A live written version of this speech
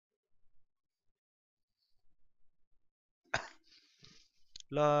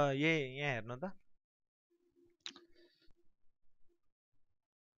ल यहाँ हेर्नु त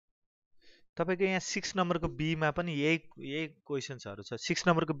तपाईँको यहाँ 6 नम्बरको बीमा पनि यही क्वेसन्सहरू छ। 6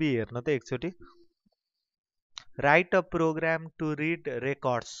 नम्बरको बी हेर्नु त एकचोटि। Right a programme to read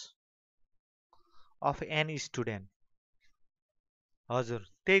records of an student. हजुर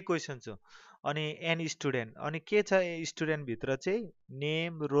त्यही क्वेसन छ। अनि एन स्टुडेन्ट अनि के छ स्टुडेन्ट भित्र चाहिँ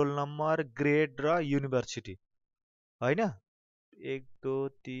नेम, रोल नम्बर, ग्रेड र युनिभर्सिटी होइन। 1 2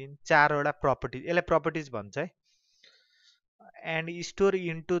 3 4वटा प्रपर्टिज, यसलाई प्रपर्टिज भन्छ है। And store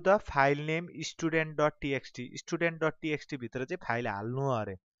into the file name student dot टिएक्सटी। Student dot टिएक्सटी भित्र चाहिँ फाइल हाल्नु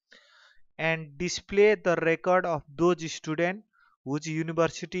अरे। And display the record of those student whose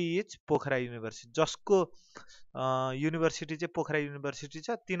university is Pokhara university. जसको युनिभर्सिटी चाहिँ पोखरा युनिभर्सिटी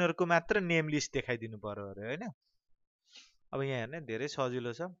छ तिनीहरूको मात्र नेम लिस्ट देखाइदिनु पर्यो अरे होइन। अब यहाँ हेर्ने धेरै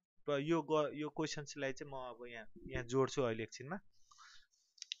सजिलो छ। यो क्वेसन्सलाई चाहिँ म अब यहाँ जोड्छु अहिले एकछिनमा।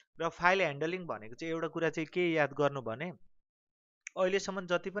 र फाइल ह्यान्डलिङ भनेको चाहिँ एउटा कुरा चाहिँ के याद गर्नु भने अहिलेसम्म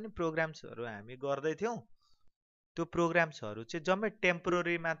जति पनि प्रोग्राम्सहरू हामी गर्दै थियौँ त्यो प्रोग्राम्सहरू चाहिँ जम्मै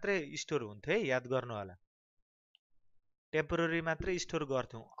टेम्पोररी मात्रै स्टोर हुन्थ्यो है, याद गर्नु होला। टेम्पोररी मात्रै स्टोर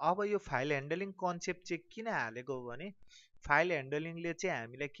गर्थ्यौँ। अब यो फाइल ह्यान्डलिङ कन्सेप्ट चाहिँ किन हालेको हो भने फाइल ह्यान्डलिङले चाहिँ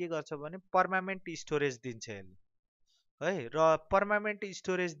हामीलाई के गर्छ भने पर्मानेन्ट स्टोरेज दिन्छ यसले है। र पर्मानेन्ट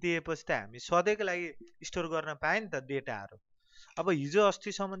स्टोरेज दिएपछि त हामी सधैँको लागि स्टोर गर्न पायो नि त डेटाहरू। अब हिजो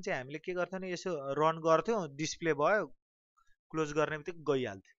अस्तिसम्म चाहिँ हामीले के गर्थ्यौँ भने यसो रन गर्थ्यौँ, डिस्प्ले भयो, क्लोज गर्ने बित्तिकै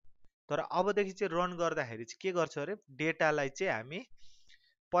गइहाल्थ्यो। तर अबदेखि चाहिँ रन गर्दाखेरि चाहिँ के गर्छ अरे डेटालाई चाहिँ हामी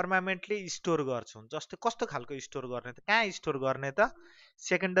पर्मानेन्टली स्टोर गर्छौँ। जस्तै कस्तो खालको स्टोर गर्ने त, कहाँ स्टोर गर्ने त,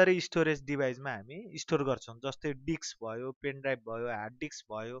 सेकेन्डरी स्टोरेज डिभाइसमा हामी स्टोर गर्छौँ। जस्तै डिस्क भयो, पेन ड्राइभ भयो, हार्ड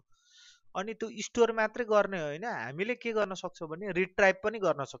डिस्क भयो। अनि त्यो स्टोर मात्रै गर्ने होइन, हामीले के गर्न सक्छौँ भने रिट्राइभ पनि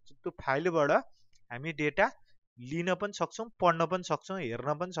गर्न सक्छौँ। त्यो फाइलबाट हामी डेटा लिन पनि सक्छौँ, पढ्न पनि सक्छौँ,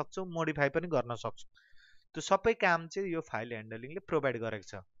 हेर्न पनि सक्छौँ, मोडिफाई पनि गर्न सक्छौँ। त्यो सबै काम चाहिँ यो फाइल ह्यान्डलिङले प्रोभाइड गरेको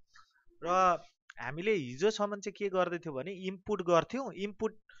छ। र हामीले हिजोसम्म चाहिँ के गर्दै थियौँ भने इनपुट गर्थ्यौँ।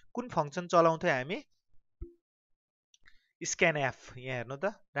 इनपुट कुन फङ्सन चलाउँथ्यौँ हामी, स्क्यान एफ। यहाँ हेर्नु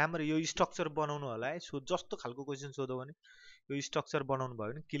त राम्रो, यो स्ट्रक्चर बनाउनु होला है। जस्तो खालको क्वेसन सोधौँ भने यो स्ट्रक्चर बनाउनु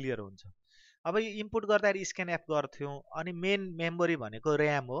भयो भने क्लियर हुन्छ। अब यो इनपुट गर्दाखेरि स्क्यान एफ गर्थ्यौँ। अनि मेन मेमोरी भनेको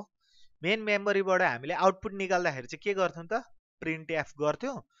ऱ्याम हो। मेन मेमोरीबाट हामीले आउटपुट निकाल्दाखेरि चाहिँ के गर्थ्यौँ त, प्रिन्ट एफ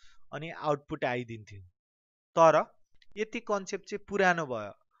गर्थ्यौँ अनि आउटपुट आइदिन्थ्यो। तर यति कन्सेप्ट चाहिँ पुरानो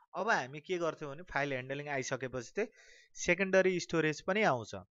भयो। अब हामी के गर्थ्यौँ भने फाइल ह्यान्डलिङ आइसकेपछि चाहिँ सेकेन्डरी स्टोरेज पनि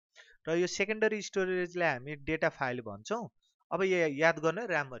आउँछ। र यो सेकेन्डरी स्टोरेजलाई हामी डेटा फाइल भन्छौँ। अब यो याद गर्नु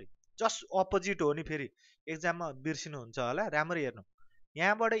राम्ररी, जस्ट अपोजिट हो नि। फेरि एक्जाममा बिर्सिनुहुन्छ होला, राम्ररी हेर्नु।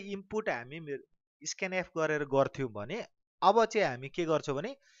 यहाँबाट इनपुट हामी स्क्यान एफ गरेर गर्थ्यौँ भने अब चाहिँ हामी के गर्छौँ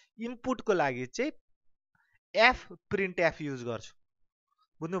भने इनपुटको लागि चाहिँ एफ प्रिन्ट एफ युज गर्छौँ।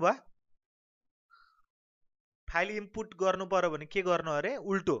 बुझ्नुभयो? फाइल इनपुट गर्नु पर्यो भने के गर्नु अरे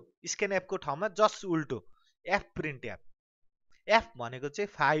उल्टो, स्क्यान एफको ठाउँमा जस्ट उल्टो एफ प्रिन्ट एफ। एफ भनेको चाहिँ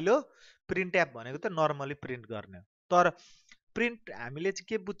फाइल हो, प्रिन्ट एफ भनेको त नर्मली प्रिन्ट गर्ने हो। तर प्रिन्ट हामीले चाहिँ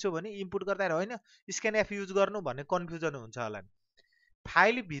के बुझ्छौँ भने इनपुट गर्दाखेरि होइन स्क्यान एफ युज गर्नु भन्ने कन्फ्युजन हुन्छ होला।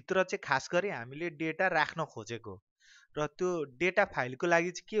 फाइलभित्र चाहिँ खास गरी हामीले डेटा राख्न खोजेको र त्यो डेटा फाइलको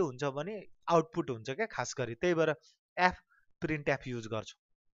लागि चाहिँ के हुन्छ भने आउटपुट हुन्छ क्या खास गरी। त्यही भएर एफ प्रिन्ट एफ युज गर्छौँ।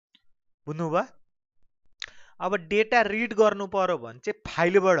 बुझ्नुभयो? अब डेटा रिड गर्नु पर्यो भने चाहिँ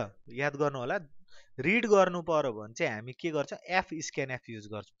फाइलबाट याद गर्नु होला, रिड गर्नु पर्यो भने चाहिँ हामी के गर्छौँ एफ स्क्यान एफ युज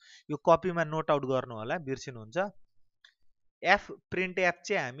गर्छौँ। यो कपीमा नोट आउट गर्नु होला, बिर्सिनुहुन्छ। एफ प्रिन्ट एफ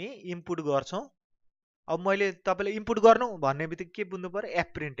चाहिँ हामी इनपुट गर्छौँ। अब मैले तपाईँले इनपुट गर्नु भन्ने बित्तिकै के बुझ्नु पर्यो,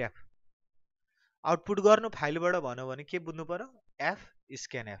 एफ प्रिन्ट एफ। आउटपुट गर्नु फाइलबाट भन्यो भने के बुझ्नु पर्यो, एफ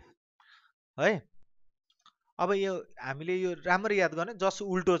स्क्यान एफ है। अब यो हामीले यो राम्रो याद गर्ने, जस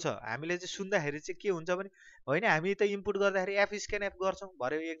उल्टो छ। हामीले चाहिँ सुन्दाखेरि चाहिँ के हुन्छ भने होइन हामी त इनपुट गर्दाखेरि एफ स्क्यान एफ गर्छौँ,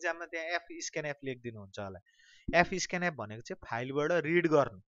 भरे एक्जाममा त्यहाँ एफ स्क्यान एफ लेखिदिनु हुन्छ होला। एफ स्क्यान एफ भनेको चाहिँ फाइलबाट रिड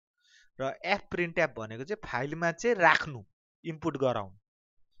गर्नु र एफ प्रिन्ट एफ भनेको चाहिँ फाइलमा चाहिँ राख्नु, इनपुट गराउनु।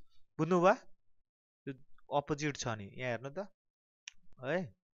 बुझ्नुभयो? यो अपोजिट छ नि, यहाँ हेर्नु त है।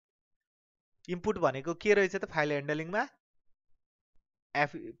 इनपुट भनेको के रहेछ त फाइल ह्यान्डलिङमा,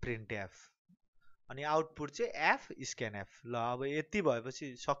 एफ प्रिन्ट एफ, अनि आउटपुट चाहिँ एफ स्क्यान एफ। ल अब यति भएपछि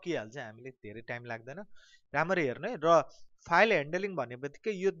सकिहाल्छ, हामीले धेरै टाइम लाग्दैन। राम्ररी हेर्नु है। र फाइल ह्यान्डलिङ भन्ने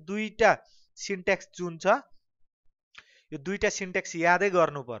बित्तिकै यो दुईटा सिन्ट्याक्स जुन छ, यो दुईटा सिन्ट्याक्स यादै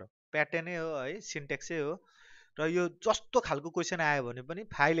गर्नु पर्यो। प्याटर्नै हो है, सिन्ट्याक्सै हो। र यो जस्तो खालको क्वेसन आयो भने पनि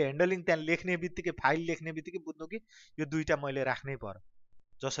फाइल ह्यान्डलिङ त्यहाँ लेख्ने बित्तिकै, फाइल लेख्ने बित्तिकै बुझ्नु कि यो दुईटा मैले राख्नै पर्यो,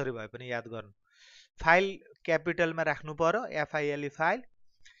 जसरी भए पनि याद गर्नु। फाइल क्यापिटलमा राख्नु पर्यो, एफआइएलई फाइल,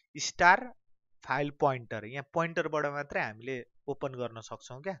 स्टार फाइल पोइन्टर। यहाँ पोइन्टरबाट मात्रै हामीले ओपन गर्न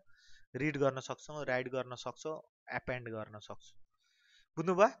सक्छौँ क्या, रिड गर्न सक्छौँ, राइट गर्न सक्छौँ, एपेन्ड गर्न सक्छौँ।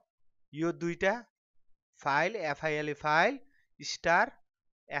 बुझ्नुभयो? यो दुईटा file एफआइएलए file star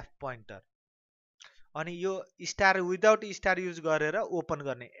F pointer, अनि यो स्टार विदाउट स्टार युज गरेर ओपन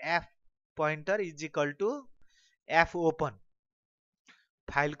गर्ने F pointer is equal to F open.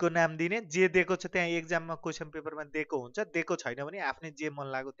 फाइलको नाम दिने, जे दिएको छ त्यहाँ एक्जाममा क्वेसन पेपरमा दिएको हुन्छ, दिएको छैन भने आफ्नै जे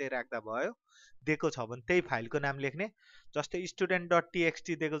मन लाग्यो त्यही राख्दा भयो, दिएको छ भने त्यही फाइलको नाम लेख्ने। जस्तै स्टुडेन्ट डट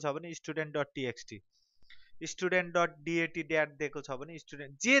टिएक्सटी दिएको छ भने student dot टिएक्सटी, student dot deity that दिएको छ भने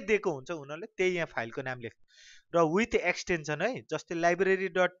स्टुडेन्ट, जे दिएको हुन्छ उनीहरूले त्यही यहाँ फाइलको नाम लेख्ने र विथ एक्सटेन्सन है। जस्तै लाइब्रेरी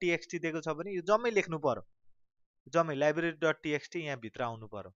डट टिएक्सटी दिएको छ भने यो जम्मै लेख्नु पर्यो, जम्मै लाइब्रेरी डट टिएक्सटी यहाँभित्र आउनु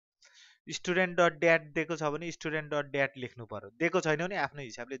पर्यो। स्टुडेन्ट डट ड्याट दिएको छ भने स्टुडेन्ट डट ड्याट लेख्नु पर्यो, दिएको छैन भने आफ्नो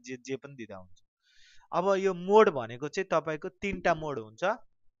हिसाबले जे पनि दिँदा हुन्छ। अब यो मोड भनेको चाहिँ तपाईँको तीनटा मोड हुन्छ,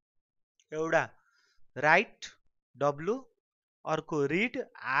 एउटा राइट डब्लु, अर्को रिड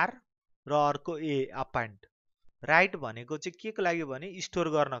आर र अर्को ए अपेन्ड। राइट भनेको चाहिँ के को लागि भने स्टोर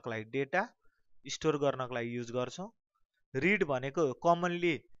गर्नको लागि, डेटा स्टोर गर्नको लागि युज गर्छौँ। रिड भनेको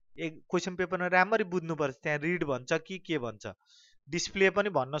कमनली एक क्वेसन पेपरमा राम्ररी बुझ्नुपर्छ, त्यहाँ रिड भन्छ कि के भन्छ, डिस्प्ले पनि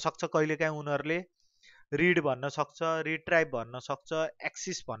भन्न सक्छ कहिलेकाहीँ उनीहरूले, रिड भन्न सक्छ, रिट्राइभ भन्न सक्छ,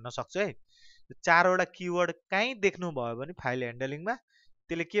 एक्सिस भन्न सक्छ है। चारवटा किवर्ड कहीँ देख्नुभयो भने फाइल ह्यान्डलिङमा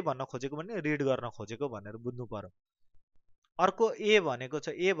त्यसले के भन्न खोजेको भने रिड गर्न खोजेको भनेर बुझ्नु पर्यो। अर्को ए भनेको छ,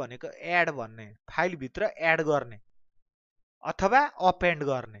 ए भनेको एड भन्ने, फाइलभित्र एड गर्ने अथवा अपेन्ड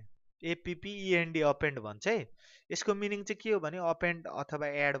गर्ने, एपिपिइएनडी अपेन्ड भन्छ है। यसको मिनिङ चाहिँ के हो भने अपेन्ड अथवा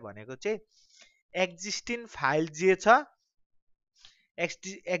एड भनेको चाहिँ एक्जिस्टिङ फाइल जे छ,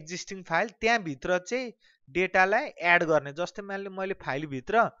 एक्जिस्टिङ फाइल त्यहाँभित्र चाहिँ डेटालाई एड गर्ने। जस्तै मैले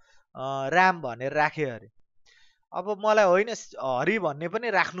फाइलभित्र राम भनेर राखेँ अरे, अब मलाई होइन हरि भन्ने पनि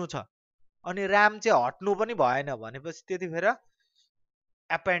राख्नु छ अनि राम चाहिँ हट्नु पनि भएन भनेपछि त्यतिखेर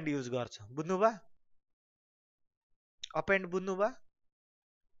एपेन्ड युज गर्छ। बुझ्नुभयो? अपेन्ड बुझ्नुभयो?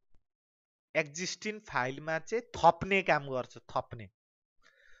 एक्जिस्टिङ फाइलमा चाहिँ थप्ने काम गर्छ, थप्ने।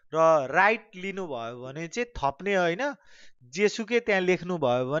 र राइट लिनुभयो भने चाहिँ थप्ने होइन, जेसुकै त्यहाँ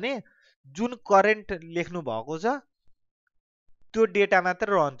लेख्नुभयो भने जुन करेन्ट लेख्नु भएको छ त्यो डेटा मात्र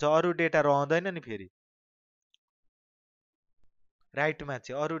रहन्छ, अरू डेटा रहँदैन नि। फेरि राइटमा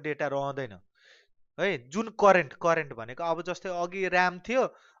चाहिँ अरू डेटा रहँदैन है, जुन करेन्ट, करेन्ट भनेको अब जस्तै अघि राम थियो,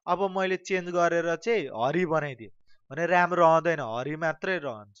 अब मैले चेन्ज गरेर चाहिँ हरि बनाइदिएँ भने राम रहँदैन, हरि मात्रै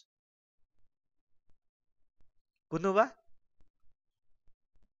रहन्छ। बुझ्नुभयो?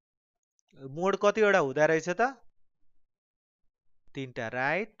 मोड कतिवटा हुँदो रहेछ त? तीनटा,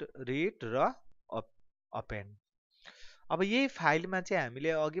 राइट, रिड र अपेन्ड। अब यही फाइलमा चाहिँ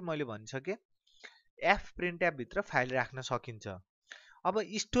हामीले अघि मैले भनिसकेँ एफ प्रिन्ट एफ भित्र फाइल राख्न सकिन्छ। अब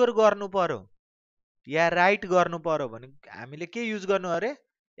स्टोर गर्नु पर्यो या राइट गर्नु पर्यो भने हामीले के युज गर्नु अरे?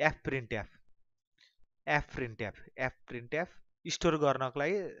 F print F, F print F, F print F store गर्नको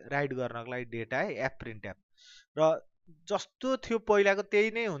लागि, राइट गर्नको लागि डेटा है, एफ प्रिन्ट एफ। र जस्तो थियो पहिलाको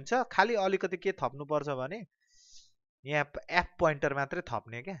त्यही नै हुन्छ, खालि अलिकति के थप्नुपर्छ भने यहाँ एफ पोइन्टर मात्रै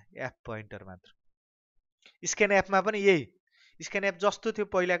थप्ने क्या, एफ पोइन्टर मात्र। स्क्यान एफमा पनि यही, स्क्यान एफ जस्तो थियो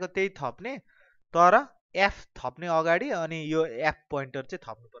पहिलाको त्यही थप्ने, तर एफ थप्ने अगाडि अनि यो एफ पोइन्टर चाहिँ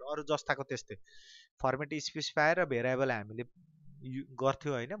थप्नु पर्यो, अरू जस्ताको त्यस्तै। फर्मेट स्पेसिफायर र भेरिएबल हामीले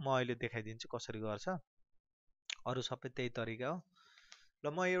गर्थ्यौँ होइन, म अहिले देखाइदिन्छु कसरी गर्छ, अरू सबै त्यही तरिका हो। ल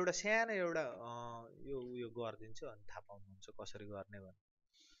म एउटा सानो एउटा यो गरिदिन्छु अनि थाहा पाउनुहुन्छ कसरी गर्ने भने।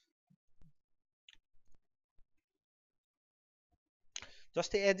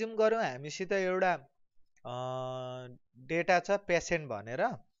 जस्तै एज्युम गरौँ हामीसित एउटा डेटा छ पेसेन्ट भनेर,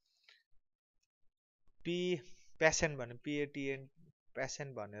 पेसेन्ट भने पिएटिएन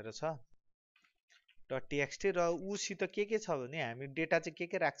पेसेन्ट भनेर छ डट टिएक्सटी, र उसित के छ भने हामी डेटा चाहिँ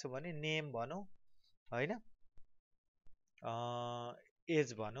के राख्छौँ भने नेम भनौँ होइन,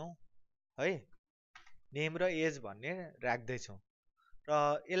 एज भनौँ है, नेम र एज भन्ने राख्दैछौँ। र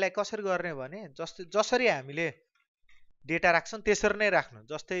यसलाई कसरी गर्ने भने जसरी हामीले डेटा राख्छौँ त्यसरी नै राख्नु।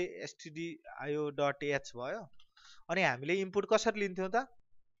 जस्तै stdio डट एच भयो, अनि हामीले इनपुट कसरी लिन्थ्यौँ त?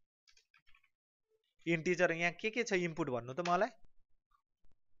 इन्टिजर। यहाँ के छ इनपुट भन्नु त मलाई?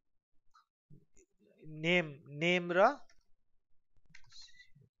 नेम र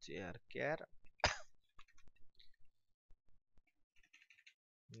क्यार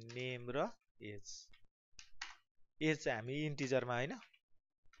नेम र एज। एज चाहिँ हामी इन्टिजरमा होइन,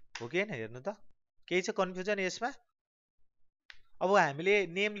 हो कि होइन? हेर्नु त केही छ कन्फ्युजन यसमा? अब हामीले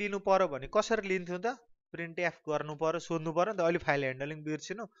नेम लिनु पर्यो भने कसरी लिन्थ्यौँ त? प्रिन्ट एफ गर्नु पर्यो, सोध्नु पर्यो नि त। अहिले फाइल ह्यान्डलिङ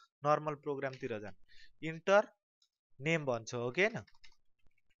बिर्सिनु, नर्मल प्रोग्रामतिर जानु, इन्टर नेम भन्छ, हो कि होइन?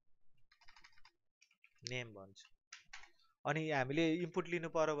 नेम भन्छ। अनि हामीले इनपुट लिनु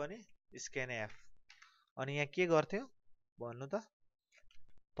पर्यो भने स्क्यान एफ। अनि यहाँ के गर्थ्यो भन्नु त,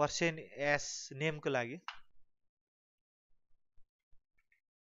 %s नेमको लागि,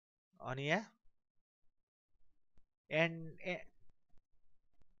 अनि यहाँ एन्ड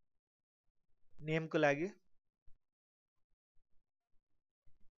नेमको लागि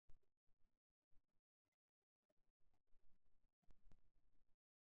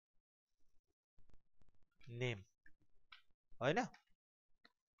नेम होइन।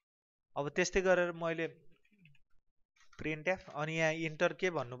 अब त्यस्तै गरेर मैले प्रिन्ट एफ, अनि यहाँ इन्टर के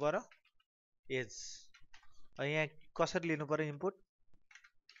भन्नु पर्यो एज। अनि यहाँ कसरी लिनु पर्यो इनपुट,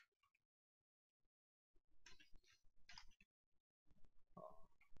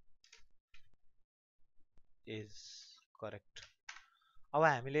 एज करेक्ट। अब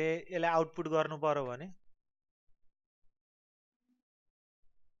हामीले यसलाई आउटपुट गर्नु पर्यो भने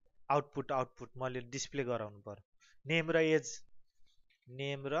आउटपुट मैले डिस्प्ले गराउनु पर्यो, नेम र एज,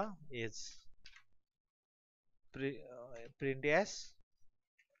 नेम र एज प्रिन्ट एस,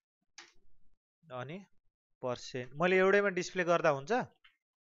 अनि %। मैले एउटैमा डिस्प्ले गर्दा हुन्छ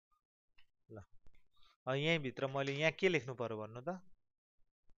ल। यहीँ भित्र मैले यहाँ के लेख्नु पर्यो भन्नु त,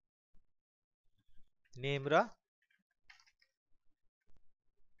 नेम र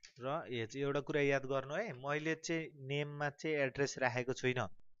एज। एउटा कुरा याद गर्नु है, मैले चाहिँ नेममा चाहिँ एड्रेस राखेको छुइनँ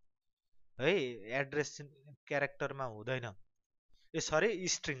है, एड्रेस क्यारेक्टरमा हुँदैन, ए सरी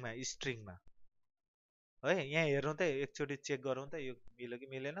स्ट्रिङमा है। यहाँ हेर्नु त, एकचोटि चेक गरौँ त यो मिल्यो कि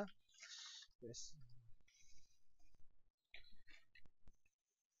मिलेन।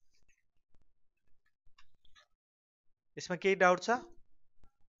 यसमा केही डाउट छ?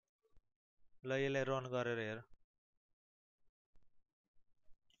 ल यसलाई रन गरेर हेर।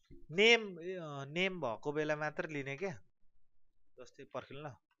 नेम भएको बेला मात्र लिने क्या, जस्तै पर्खिनु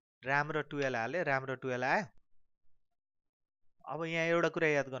ल, राम र टुवेल हाले, राम र टुवेल आयो। अब यहाँ एउटा कुरा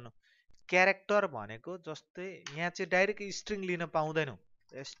याद गर्नु, क्यारेक्टर भनेको जस्तै यहाँ चाहिँ डाइरेक्ट स्ट्रिङ लिन पाउँदैनौँ,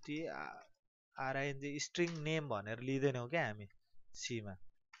 STRING स्ट्रिङ नेम भनेर लिँदैनौँ क्या हामी सीमा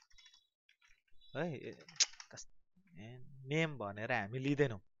है, नेम भनेर हामी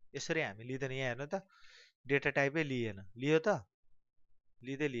लिँदैनौँ, यसरी हामी लिँदैनौँ। यहाँ हेर्नु त, डेटा टाइपै लिएन, लियो त,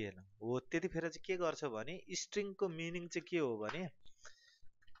 लिँदै लिएन हो। त्यतिखेर चाहिँ के गर्छ भने स्ट्रिङको मिनिङ चाहिँ के हो भने,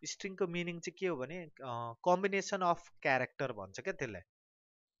 स्ट्रिङको मिनिङ चाहिँ के हो भने कम्बिनेसन अफ क्यारेक्टर भन्छ क्या त्यसलाई,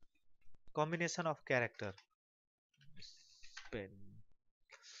 कम्बिनेसन अफ क्यारेक्टर।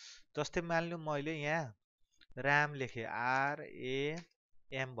 जस्तै मान्नु मैले यहाँ राम लेखेँ,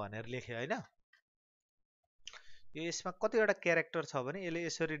 RAM भनेर लेखेँ होइन, यो यसमा कतिवटा क्यारेक्टर छ भने यसले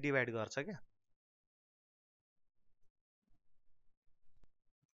यसरी डिभाइड गर्छ क्या।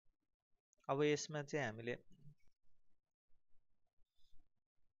 अब यसमा चाहिँ हामीले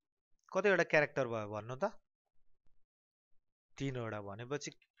कतिवटा क्यारेक्टर भयो भन्नु त, 3 वटा।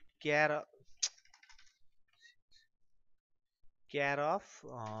 भनेपछि क्यार अफ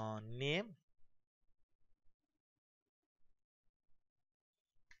नेम,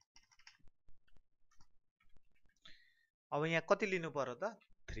 अब यहाँ कति लिनु पर्यो त,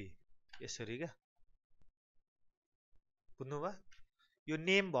 3, यसरी क्या, बुझ्नुभयो? यो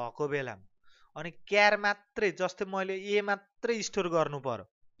नेम भएको बेलामा। अनि क्यार मात्रै, जस्तै मैले ए मात्रै स्टोर गर्नु पर्यो,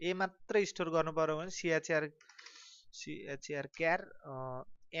 ए मात्रै स्टोर गर्नु पर्यो भने CHR क्यार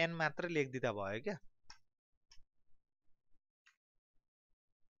N मात्रै लेखिदिँदा भयो क्या,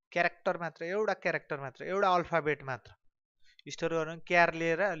 क्यारेक्टर मात्र, एउटा क्यारेक्टर मात्र, एउटा अल्फाबेट मात्र स्टोर गर्नु, क्यार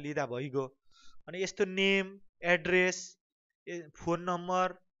लिएर लिँदा भइगयो। अनि यस्तो नेम, एड्रेस, फोन नम्बर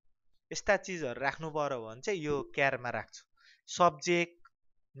यस्ता चिजहरू राख्नु पर्यो भने चाहिँ यो क्यारमा राख्छु। सब्जेक्ट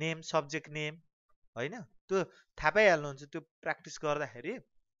नेम, सब्जेक्ट नेम होइन, त्यो थाहा पाइहाल्नुहुन्छ, त्यो प्र्याक्टिस गर्दाखेरि।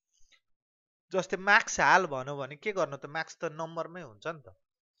 जस्तै मार्क्स हाल भन्यो भने के गर्नु त, मार्क्स त नम्बरमै हुन्छ नि त,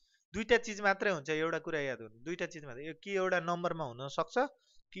 दुईटा चिज मात्रै हुन्छ। एउटा कुरा याद गर्नु, दुईटा चिज मात्रै, यो कि एउटा नम्बरमा हुन सक्छ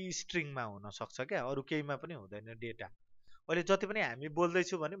कि स्ट्रिङमा हुन सक्छ क्या, अरू केहीमा पनि हुँदैन डेटा। अहिले जति पनि हामी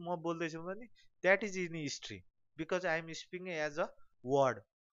बोल्दैछु भने, म बोल्दैछु भने that is in string, because I am speaking as a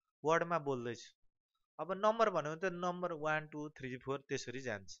वर्डमा बोल्दैछु। अब नम्बर भन्यो भने त नम्बर 1 2 3 4 त्यसरी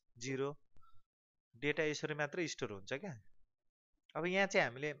जान्छ, 0 डेटा यसरी मात्रै स्टोर हुन्छ क्या। अब यहाँ चाहिँ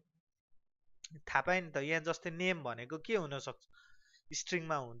हामीले थाहा पायो नि त, यहाँ जस्तै नेम भनेको के हुनसक्छ,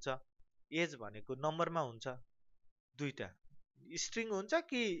 स्ट्रिङमा हुन्छ, एज भनेको नम्बरमा हुन्छ, दुईटा स्ट्रिङ हुन्छ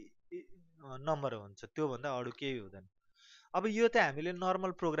कि नम्बर हुन्छ, त्योभन्दा अरू केही हुँदैन। अब यो त हामीले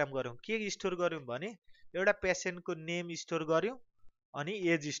नर्मल प्रोग्राम गऱ्यौँ, के स्टोर गऱ्यौँ भने एउटा पेसेन्टको नेम स्टोर गऱ्यौँ अनि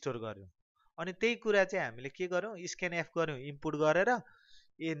एज स्टोर गऱ्यौँ। अनि त्यही कुरा चाहिँ हामीले के गऱ्यौँ, स्क्यान एफ गऱ्यौँ, इनपुट गरेर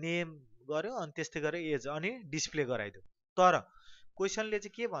नेम गऱ्यौँ, अनि त्यस्तै गरेर एज, अनि डिस्प्ले गराइदिउँ। तर क्वेसनले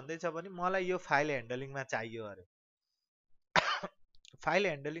चाहिँ के भन्दैछ भने मलाई यो फाइल ह्यान्डलिङमा चाहियो अरे, फाइल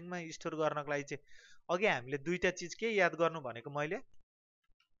ह्यान्डलिङमा स्टोर गर्नको लागि चाहिँ अघि हामीले दुईटा चिज के याद गर्नु भनेको मैले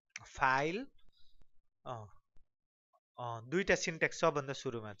फाइल दुईटा सिन्ट्याक्स सबभन्दा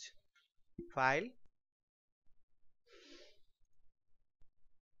सुरुमा चाहिँ फाइल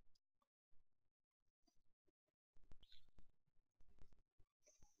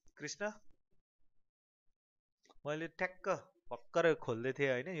कृष्ण मैले ट्याक्क भर्खरै खोल्दै थिएँ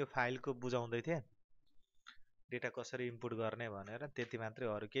होइन यो फाइलको बुझाउँदै थिएँ डेटा कसरी इनपुट गर्ने भनेर त्यति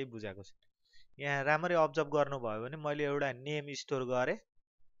मात्रै अरू केही बुझाएको छैन यहाँ राम्ररी अब्जर्भ गर्नुभयो भने मैले एउटा नेम स्टोर गरेँ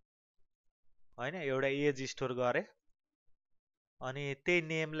होइन एउटा एज स्टोर गरेँ अनि त्यही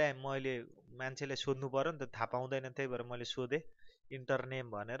नेमलाई मैले मान्छेलाई सोध्नु पर्यो नि त थाहा पाउँदैन त्यही भएर मैले सोधेँ इन्टर नेम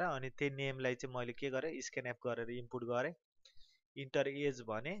भनेर अनि त्यही नेमलाई चाहिँ मैले के गरेँ स्क्यान एप गरेर इनपुट गरेँ इन्टर एज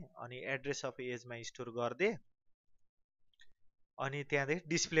भने अनि एड्रेस अफ एजमा स्टोर गरिदिएँ अनि त्यहाँदेखि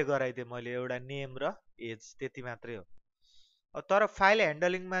डिस्प्ले गराइदिएँ मैले एउटा नेम र एज त्यति मात्रै हो तर फाइल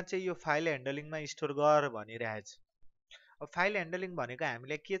ह्यान्डलिङमा चाहिँ यो फाइल ह्यान्डलिङमा स्टोर गर भनिरहेछ अब फाइल ह्यान्डलिङ भनेको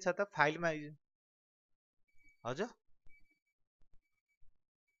हामीलाई के छ त फाइलमा हजुर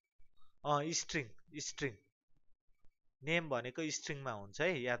स्ट्रिङ स्ट्रिङ नेम भनेको स्ट्रिङमा हुन्छ है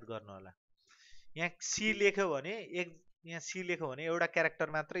याद गर्नु होला यहाँ सी लेख्यो भने यहाँ सी लेख्यो भने एउटा क्यारेक्टर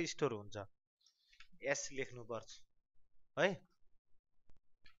मात्रै स्टोर हुन्छ एस लेख्नुपर्छ है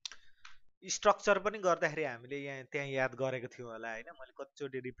स्ट्रक्चर पनि गर्दाखेरि हामीले यहाँ त्यहाँ याद गरेको थियौँ होला होइन मैले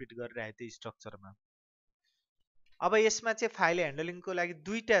कतिचोटि रिपिट गरिरहेको थिएँ स्ट्रक्चरमा अब यसमा चाहिँ फाइल ह्यान्डलिङको लागि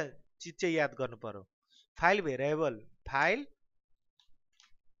दुईटा चिज चाहिँ याद गर्नु पर्यो फाइल भेरिएबल फाइल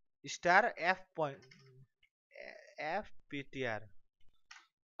स्टार एफपिटिआर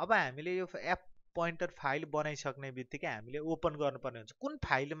अब हामीले यो एफ पोइन्टर फाइल बनाइसक्ने बित्तिकै हामीले ओपन गर्नुपर्ने हुन्छ कुन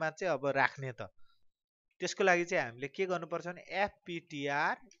फाइलमा चाहिँ अब राख्ने त त्यसको लागि चाहिँ हामीले के गर्नुपर्छ भने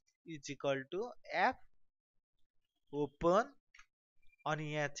एफपिटिआर is equal to F open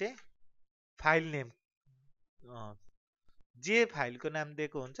अनि यहाँ चाहिँ फाइल नेम जे फाइलको नाम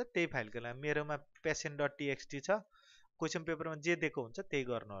दिएको हुन्छ त्यही फाइलको नाम मेरोमा पेसेन्ट डट टिएक्सटी छ क्वेसन पेपरमा जे दिएको हुन्छ त्यही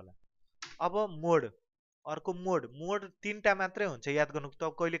गर्नु होला अब मोड अर्को मोड तीनटा मात्रै हुन्छ याद गर्नु त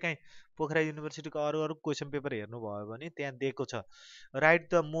कहिलेकाहीँ पोखरा युनिभर्सिटीको अरू क्वेसन पेपर हेर्नुभयो भने त्यहाँ दिएको छ right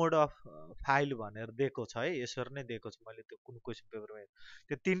the mode of file भनेर दिएको छ है यसरी नै दिएको छ मैले त्यो कुन क्वेसन पेपरमा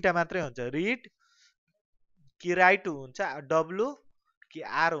त्यो तीनटा मात्रै हुन्छ रिड कि राइट हुन्छ डब्लु कि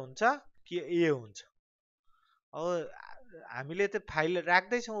आर हुन्छ कि ए हुन्छ अब हामीले त फाइल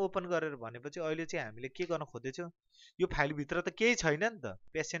राख्दैछौँ ओपन गरेर भनेपछि अहिले चाहिँ हामीले के गर्न खोज्दैछौँ यो फाइलभित्र त केही छैन नि त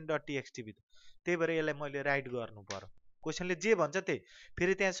पेसेन्ट डट टिएक्सटी भित्र त्यही भएर यसलाई मैले राइट गर्नु पर्यो क्वेसनले जे भन्छ त्यही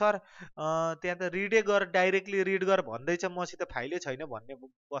फेरि त्यहाँ सर त्यहाँ त रिडै गर डाइरेक्टली रिड गर भन्दैछ मसित फाइलै छैन भन्ने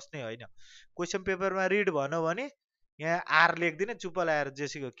बस्ने होइन क्वेसन पेपरमा रिड भन्यो भने यहाँ आर लेखिदिने चुप्प लगाएर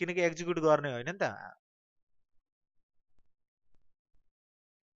जेसीको किनकि एक्जिक्युट गर्ने होइन नि त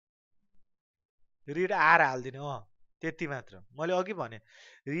रिड आर हालिदिने त्यति मात्र मैले अघि भने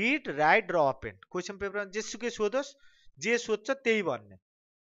रिड राइट र अपेन्ड क्वेसन पेपरमा जेसुकै सोधोस् जे सोध्छ त्यही भन्ने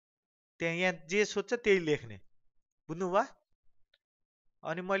त्यहाँ यहाँ जे सोध्छ त्यही लेख्ने बुझ्नुभयो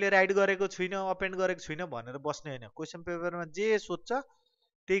अनि मैले राइट गरेको छुइनँ अपेन्ड गरेको छुइनँ भनेर बस्ने होइन क्वेसन पेपरमा जे सोध्छ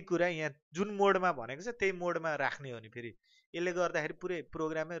त्यही कुरा यहाँ जुन मोडमा भनेको छ त्यही मोडमा राख्ने हो नि फेरि यसले गर्दाखेरि पुरै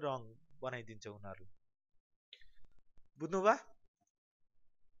प्रोग्रामै रङ बनाइदिन्छ उनीहरूले बुझ्नुभयो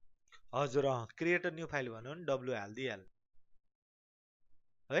हजुर क्रिएट न्यू फाइल भन्यो भने डब्लु हालिदिइहाल्नु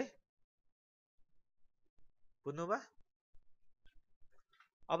है बुझ्नुभयो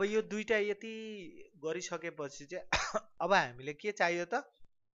अब यो दुईटा यति गरिसकेपछि चाहिँ अब हामीले के चाहियो त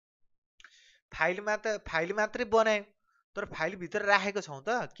फाइल मात्रै बनायौँ तर फाइलभित्र राखेको छौँ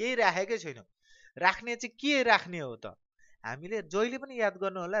त केही राखेकै छैनौँ राख्ने चाहिँ के राख्ने हो त हामीले जहिले पनि याद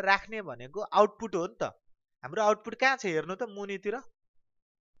गर्नु होला राख्ने भनेको आउटपुट हो नि त हाम्रो आउटपुट कहाँ छ हेर्नु त मुनितिर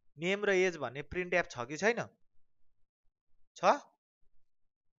नेम र एज भन्ने प्रिन्ट एप छ कि छैन छ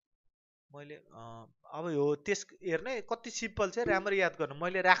मैले अब यो त्यस हेर्ने कति सिम्पल छ राम्ररी याद गर्नु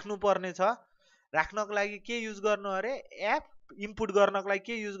मैले राख्नुपर्ने छ राख्नको लागि के युज गर्नु अरे एप इनपुट गर्नको लागि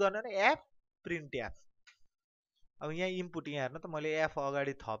के युज गर्नु अरे एप प्रिन्ट एप अब यहाँ इनपुट यहाँ हेर्नु त मैले एफ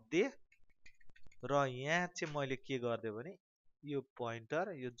अगाडि थपिदिएँ र यहाँ चाहिँ मैले के गरिदिएँ भने यो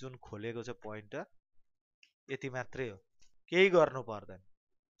पोइन्टर यो जुन खोलेको छ पोइन्टर यति मात्रै हो केही गर्नु पर्दैन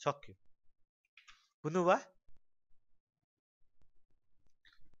सक्यो बुझ्नुभयो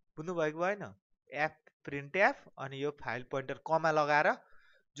बुझ्नुभएको भएन एफ प्रिन्ट एफ अनि यो फाइल पोइन्टर कमा लगाएर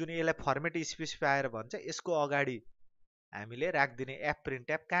जुन यसलाई फर्मेट स्पेसिफायर भन्छ यसको अगाडि हामीले राखिदिने एफ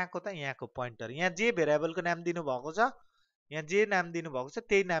प्रिन्ट एफ कहाँको त यहाँको पोइन्टर यहाँ जे भेरिएबलको नाम दिनुभएको छ यहाँ जे नाम दिनुभएको छ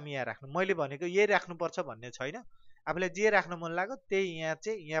त्यही नाम यहाँ राख्नु मैले भनेको यही राख्नुपर्छ भन्ने छैन आफूलाई जे राख्न मन लाग्यो त्यही यहाँ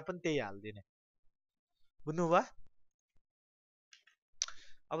चाहिँ यहाँ पनि त्यही हालिदिने बुझ्नुभयो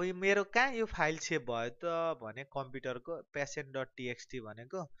अब यो मेरो कहाँ यो फाइल सेभ भयो त भने कम्प्युटरको पेसेन्ट डट टिएक्सटी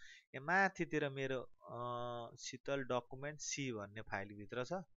भनेको यहाँ माथितिर मेरो शीतल डकुमेन्ट सी भन्ने फाइलभित्र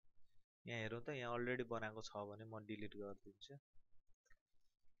छ। यहाँ हेरौँ त यहाँ अलरेडी बनाएको छ भने म डिलिट गरिदिन्छु।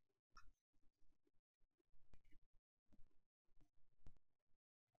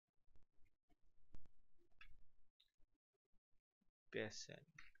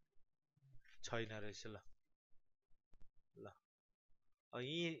 पेसेन्ट छैन रहेछ ल ल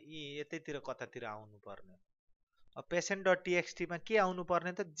यी यतैतिर कतातिर आउनु पर्ने। अब पेसेन्ट डट टिएक्सटीमा के आउनु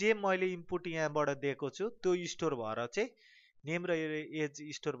पर्ने त जे मैले इनपुट यहाँबाट दिएको छु त्यो स्टोर भएर चाहिँ नेम र एज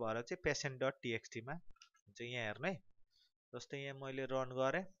स्टोर भएर चाहिँ पेसेन्ट डट टिएक्सटीमा हुन्छ। यहाँ हेर्नु है, जस्तै यहाँ मैले रन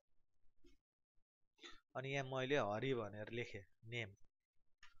गरेँ अनि यहाँ मैले हरि भनेर लेखेँ नेम,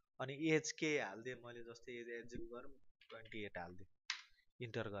 अनि एज के हालिदिएँ मैले, जस्तै एज एज्युम गरौँ 28 हालिदिएँ,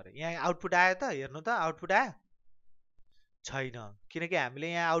 इन्टर गरेँ। यहाँ आउटपुट आयो त, हेर्नु त आउटपुट आयो छैन, किनकि हामीले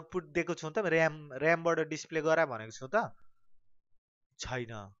यहाँ आउटपुट दिएको छौँ त ऱ्यामबाट डिस्प्ले गरा भनेको छौँ त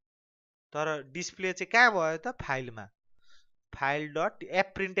छैन। तर डिस्प्ले चाहिँ कहाँ भयो त फाइलमा, file dot app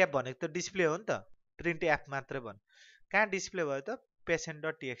print app भनेको त डिस्प्ले हो नि त, प्रिन्ट एप मात्रै भन्यो। कहाँ डिस्प्ले भयो त पेसेन्ट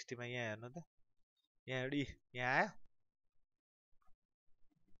डट टिएक्सटीमा, यहाँ हेर्नु त यहाँ यहाँ आयो,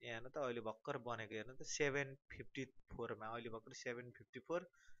 यहाँ हेर्नु त अहिले भर्खर बनेको हेर्नु त 754मा अहिले भर्खर 754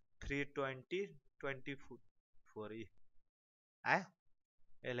 320 24 आयो।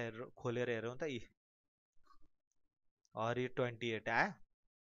 यसलाई खोलेर हेरौँ त हरि 28 आयो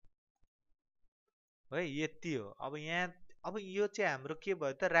है, यति हो। अब यहाँ अब यो चाहिँ हाम्रो के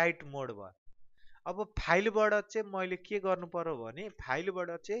भयो त राइट मोड भयो। अब फाइलबाट चाहिँ मैले के गर्नु पर्यो भने फाइलबाट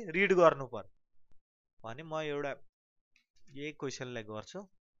चाहिँ रिड गर्नु पर्यो भने म एउटा यही क्वेसनलाई गर्छु।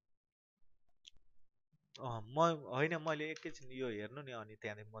 म होइन मैले एकैछिन यो हेर्नु नि, अनि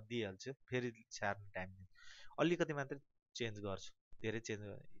त्यहाँदेखि म दिइहाल्छु, फेरि सार्ने टाइम अलिकति मात्रै चेन्ज गर्छु, धेरै चेन्ज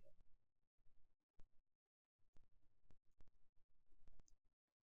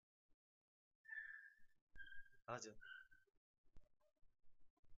हजुर।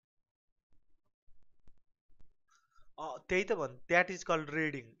 त्यही त भन्नु, that is called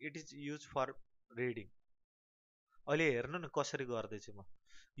reading, it is use for reading. अहिले हेर्नु न कसरी गर्दैछु म।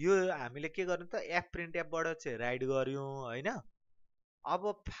 यो हामीले के गर्नु त एप प्रिन्ट एपबाट चाहिँ राइट गऱ्यौँ होइन। अब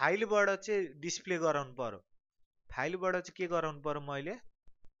फाइलबाट चाहिँ डिस्प्ले गराउनु पर्यो, फाइलबाट चाहिँ के गराउनु पर्यो मैले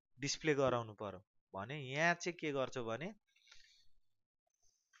डिस्प्ले गराउनु पर्यो भने यहाँ चाहिँ के गर्छु भने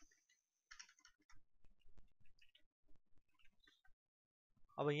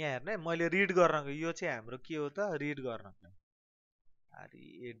अब यहाँ हेर्नु है, मैले रिड गर्नको, यो चाहिँ हाम्रो के हो त रिड गर्नको,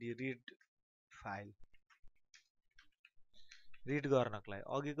 आरइएडी रिड फाइल रिड गर्नको लागि।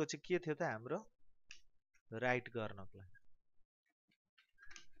 अघिको चाहिँ के थियो त हाम्रो राइट गर्नको लागि,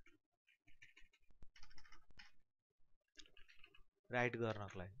 राइट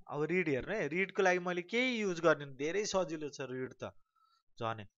गर्नको लागि। अब रिड हेर्नु है, रिडको लागि मैले केही युज गर्ने, धेरै सजिलो छ रिड त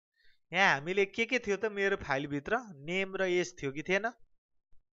झन्। यहाँ हामीले के थियो त मेरो फाइलभित्र नेम र एज थियो कि थिएन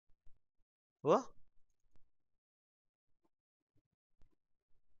हो।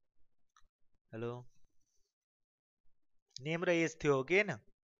 हेलो, नेम र एज थियो हो कि होइन,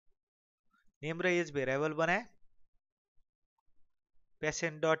 नेम र एज भेरिएबल बनाएँ,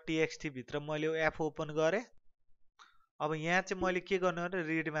 पेसेन्ट डट टिएक्सटी भित्र मैले एप ओपन गरेँ। अब यहाँ चाहिँ मैले के गर्नु भने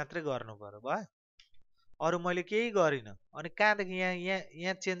रिड मात्रै गर्नु पर्यो भयो, अरू मैले केही गरिनँ। अनि कहाँदेखि यहाँ यहाँ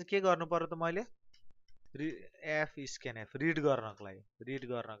यहाँ चेन्ज के गर्नु पर्यो त मैले एफ स्क्यान एफ रिड गर्नको लागि, रिड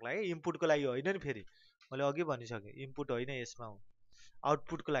गर्नको लागि इनपुटको लागि होइन नि, फेरि मैले अघि भनिसकेँ इनपुट होइन यसमा हो,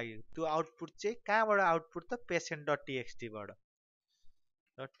 आउटपुटको लागि। त्यो आउटपुट चाहिँ कहाँबाट आउटपुट त पेसेन्ट डट टिएक्सटीबाट।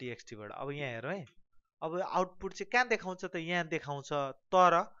 अब यहाँ हेरौँ है, अब आउटपुट चाहिँ कहाँ देखाउँछ त यहाँ देखाउँछ,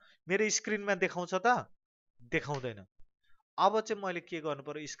 तर मेरो स्क्रिनमा देखाउँछ त देखाउँदैन। अब चाहिँ मैले के गर्नु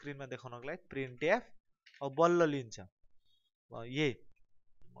पर्यो स्क्रिनमा देखाउनको लागि प्रिन्ट एफ, अब बल्ल लिन्छ यही,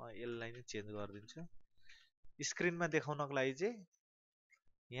 म यसलाई नै चेन्ज गरिदिन्छु। स्क्रिनमा देखाउनको लागि चाहिँ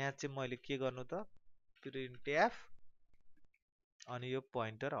यहाँ चाहिँ मैले के गर्नु त प्रिन्ट एफ, अनि यो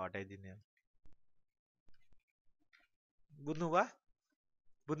पोइन्टर हटाइदिने हो। बुझ्नुभयो,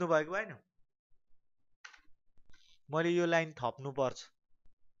 बुझ्नुभयो कि भएन? मैले यो लाइन थप्नु पर्छ,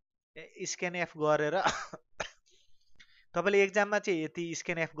 स्क्यान एफ गरेर तपाईँले एक्जाममा चाहिँ यति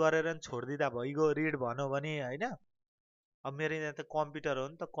स्क्यान एफ गरेर नि छोडिदिँदा भइगयो रिड भन्यो भने होइन। अब मेरो यहाँ त कम्प्युटर हो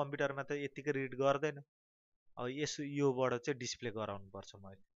नि त, कम्प्युटरमा त यतिकै रिड गर्दैन। अब यसो योबाट चाहिँ डिस्प्ले गराउनु पर्छ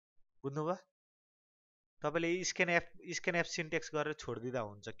मैले, बुझ्नुभयो? तपाईँले स्क्यान एफ सिन्टेक्स गरेर छोडिदिँदा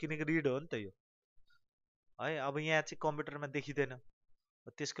हुन्छ, किनकि रिड हो नि त यो है। अब यहाँ चाहिँ कम्प्युटरमा देखिँदैन,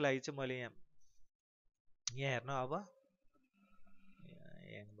 त्यसको लागि चाहिँ मैले यहाँ हेर्नु अब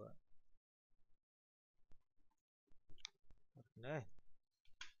है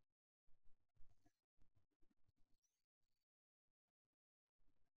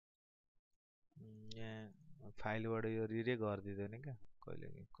फाइलबाट यो रिडै गरिदिँदैन क्या कहिले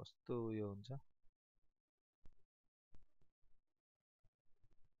कस्तो उयो हुन्छ।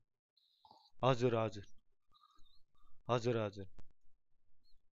 हजुर हजुर हजुर हजुर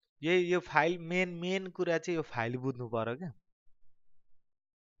यही यो फाइल मेन कुरा चाहिँ यो फाइल बुझ्नु पर्यो क्या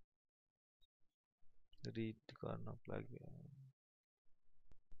रिड गर्नको लागि।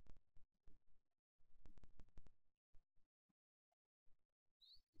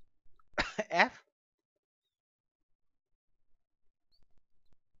 एफ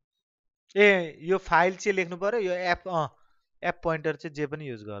ए यो फाइल चाहिँ लेख्नु पर्यो यो एप पोइन्टर चाहिँ जे पनि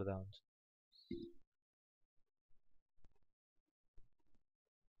युज गर्दा हुन्छ।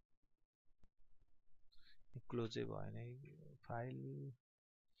 क्लोजै भएन फाइल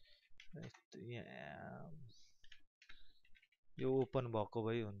यहाँ यो ओपन भएको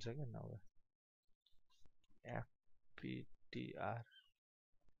भइ हुन्छ क्या नभए एफपिटिआर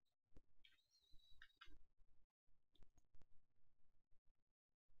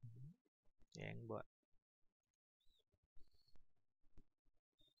ह्याङ भयो।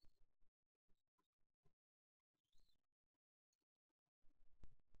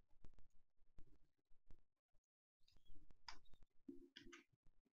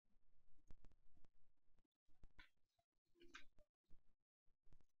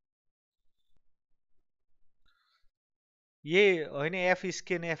 यही होइन एफ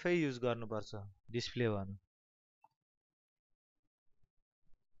स्क्यान एफै युज गर्नुपर्छ डिस्प्ले भन्नु।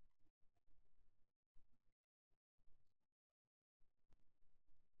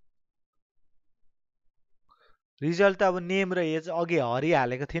 रिजल्ट त अब नेम र एज अघि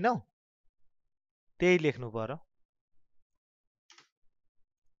हरिहालेको थिएनौ त्यही लेख्नु पर्यो।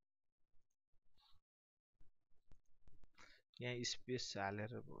 यहाँ स्पेस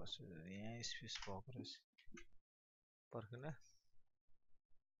हालेर बस्यो यहाँ स्पेस भएको रहेछ पर्खिन।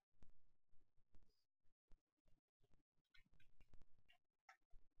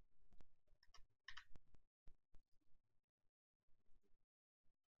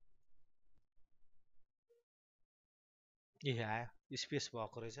 ए आयो स्पेस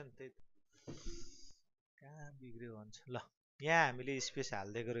भएको रहेछ नि त्यही कहाँ बिग्रियो भन्छ। ल यहाँ हामीले स्पेस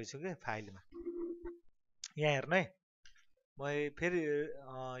हालिदिएको रहेछु कि फाइलमा यहाँ हेर्नु है म फेरि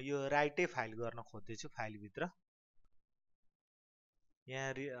यो राइटै फाइल गर्न खोज्दैछु फाइलभित्र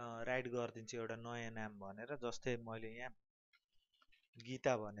यहाँ राइट गरिदिन्छु एउटा नयाँ नाम भनेर जस्तै मैले यहाँ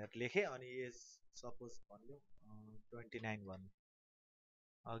गीता भनेर लेखेँ अनि एज सपोज भन्यो 29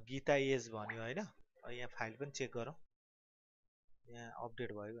 भन्यो गीता एज भन्यो होइन। यहाँ फाइल पनि चेक गरौँ यहाँ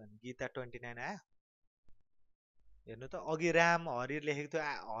अपडेट भयो भने गीता 29 आयो हेर्नु त अघि राम हरि लेखेको थियो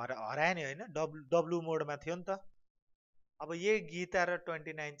हरायो नि होइन डब्लु मोडमा थियो नि त। अब यही गीता र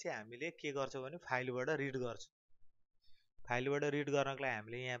 29 चाहिँ हामीले के गर्छौँ भने फाइलबाट रिड गर्छौँ। फाइलबाट रिड गर्नको लागि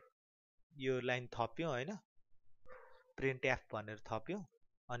हामीले यहाँ यो लाइन थप्यौँ होइन प्रिन्ट एफ भनेर थप्यौँ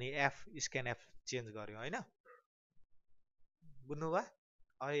अनि एफ स्क्यान एफ चेन्ज गर्यौँ होइन बुझ्नुभयो।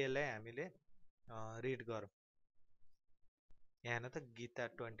 अब यसलाई हामीले रिड गरौँ यहाँ हेर्नु त गीता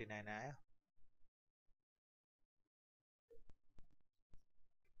 29 आयो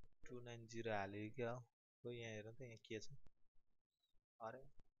 290 हाल्यो क्या हो यहाँ हेर्नु त यहाँ के छ अरे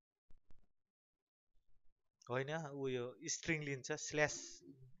होइन उयो स्ट्रिङ लिन्छ स्ल्यास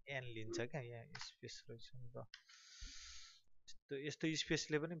एन लिन्छ क्या यहाँ स्पेस रहेछ नि त यस्तो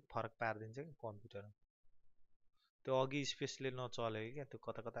स्पेसले पनि फरक पारिदिन्छ क्या कम्प्युटरमा। त्यो अघि स्पेसले नचलेको क्या त्यो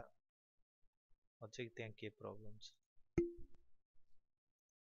कता कता अझै त्यहाँ के प्रब्लम छ।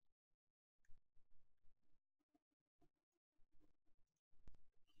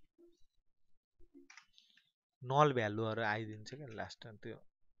 नल भ्यालुहरू आइदिन्छ क्या लास्टमा त्यो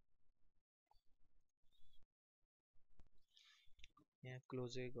यहाँ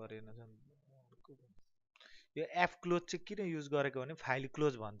क्लोजै गरेन यो एफ क्लोज चाहिँ किन युज गरेको भने फाइल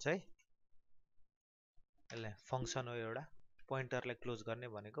क्लोज भन्छ है यसलाई फङ्सन हो एउटा पोइन्टरलाई क्लोज गर्ने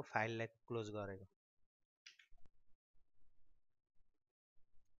भनेको फाइललाई क्लोज गरेको।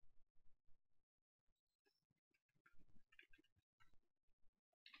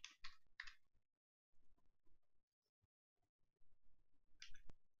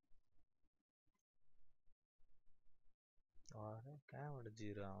 अरे कहाँबाट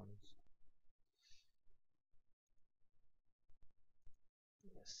 0 आउँछ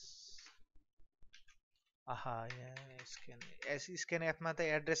आहा यहाँ स्क्यान एफमा त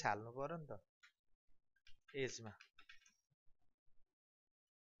एड्रेस हाल्नु पर्यो नि त एजमा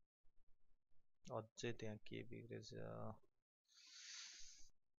अझै त्यहाँ के बिग्रेछ।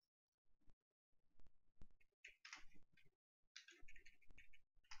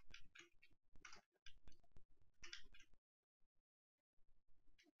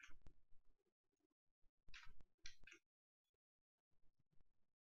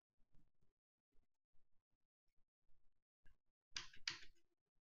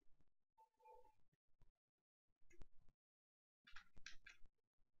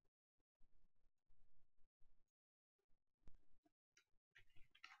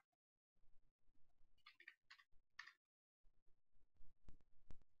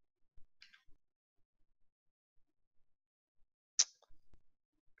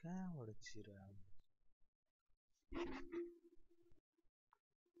 कहाँबाट 0 आउने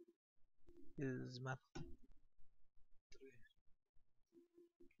is मात्र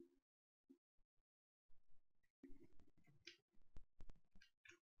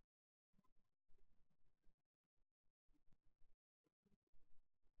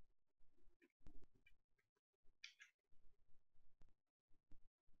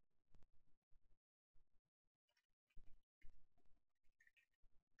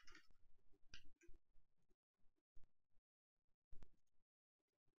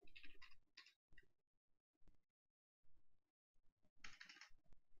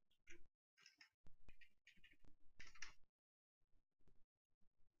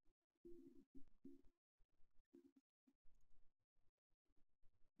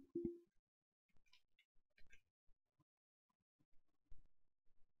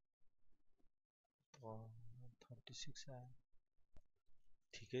 36 आयो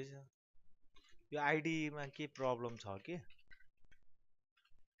ठिकै छ यो आइडीमा के प्रब्लम छ कि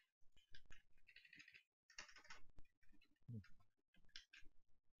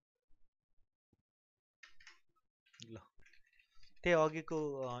ल त्यही अघिको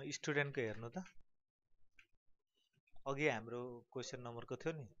स्टुडेन्टको हेर्नु त अघि हाम्रो क्वेसन नम्बरको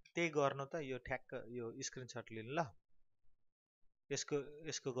थियो नि त्यही गर्नु त यो ठ्याक्क यो स्क्रिनसट लिनु ल यसको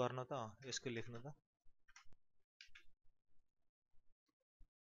यसको गर्नु त यसको लेख्नु त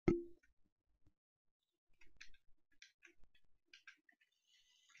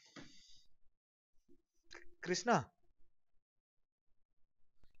कृष्ण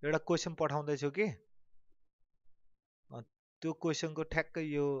एउटा क्वेसन पठाउँदैछु कि त्यो क्वेसनको ठ्याक्कै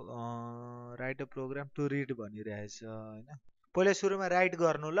यो right a programme to read भनिरहेछ होइन पहिला सुरुमा राइट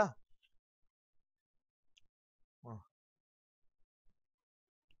गर्नु ल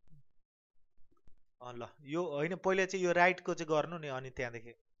ल यो होइन पहिला चाहिँ यो राइटको चाहिँ गर्नु नि अनि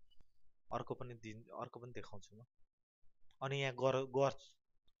त्यहाँदेखि अर्को पनि देखाउँछु म अनि यहाँ गर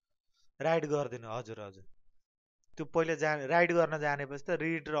राइट गरिदिनु हजुर हजुर त्यो पहिला राइट गर्न जानेपछि त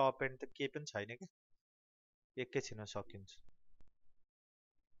रिड र अपेन्ड त केही पनि छैन कि एकैछिनमा सकिन्छ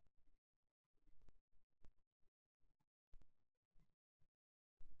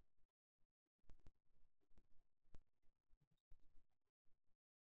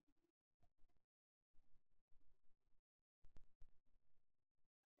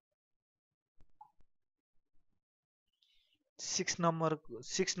 6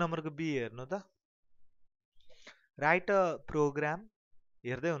 नम्बरको बी हेर्नु त राइट अ प्रोग्राम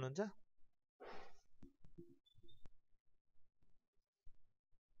हेर्दै हुनुहुन्छ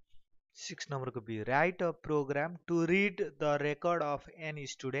 6 नम्बरको be right a programme to read the record of an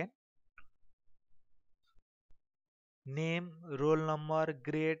student name roll number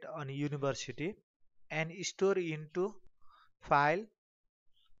grade अनि university and store into file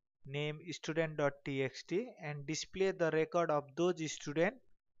name student.txt and display the record of those student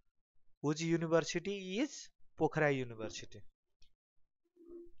whose university is Pokhara university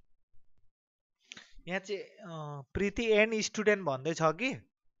यहाँ चाहिँ प्रीति and student भन्दै छ कि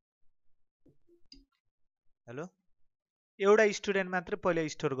hello एउटा student मात्रै पहिला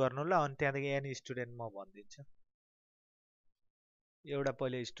store गर्नु ल अनि त्यहाँदेखि एन स्टुडेन्ट म भनिदिन्छु एउटा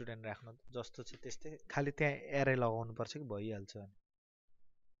पहिला स्टुडेन्ट राख्नु जस्तो छ त्यस्तै खालि त्यहाँ एरे लगाउनु पर्छ कि भइहाल्छ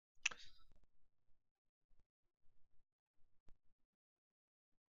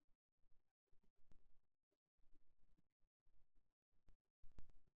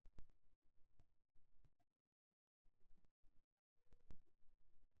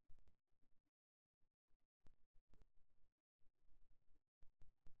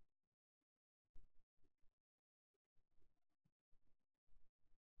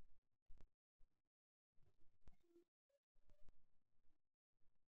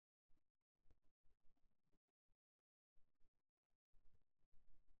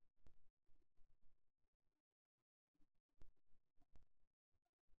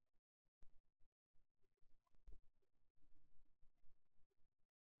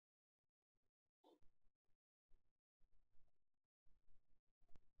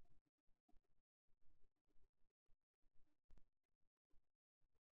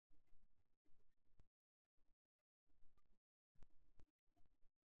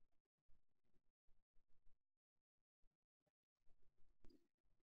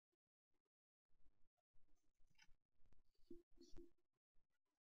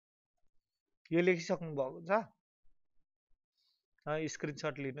यो लेखिसक्नु भएको छ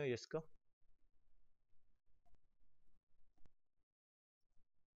स्क्रिनसट लिनु यसको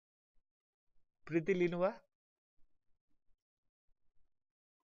प्रीति लिनुभयो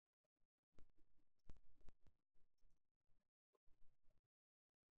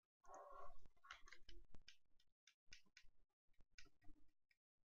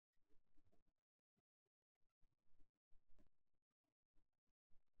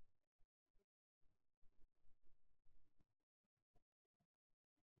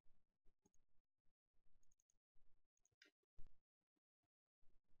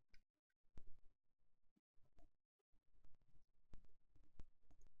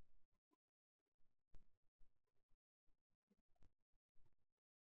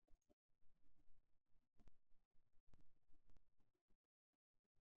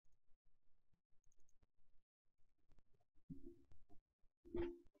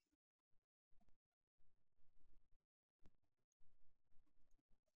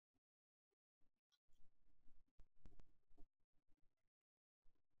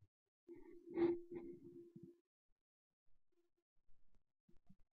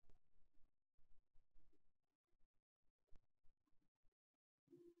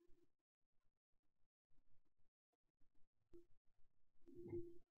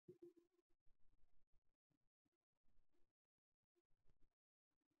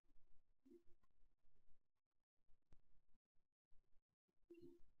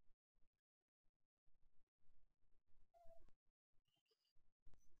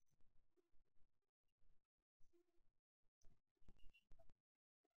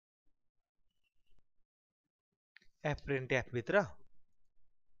एफ प्रिन्ट एफ भित्र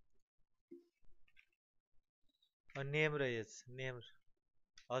नेम र एज नेम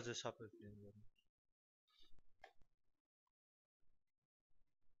हजुर सबै प्रिन्ट गर्नु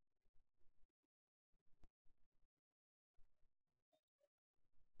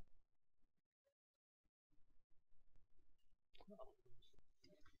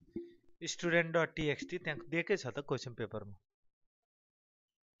स्टुडेन्ट डट टिएक्सटी त्यहाँ दिएकै छ त क्वेसन पेपरमा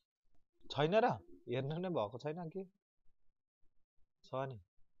छैन र हेर्नु नै भएको छैन कि छ नि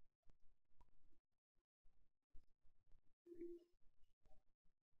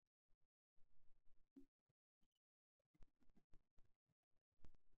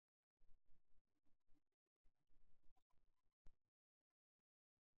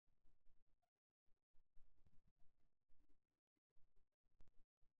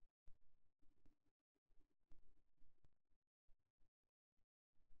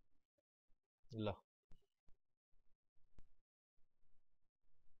ल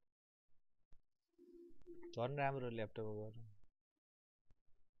झन् राम्रो ल्यापटप गर्नु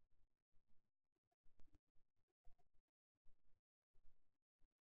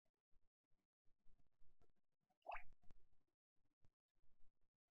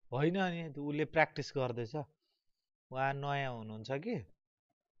होइन अनि उसले प्र्याक्टिस गर्दैछ उहाँ नयाँ हुनुहुन्छ कि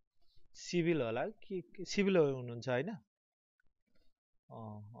सिभिल होला कि सिभिल हुनुहुन्छ होइन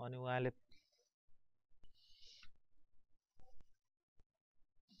अनि उहाँले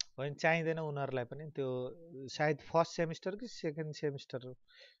होइन चाहिँदैन उनीहरूलाई पनि त्यो सायद फर्स्ट सेमिस्टर कि सेकेन्ड सेमिस्टर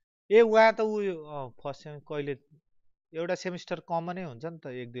ए उहाँ त उयो फर्स्ट सेमि कहिले एउटा सेमिस्टर कमनै हुन्छ नि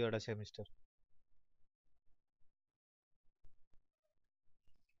त एक दुईवटा सेमिस्टर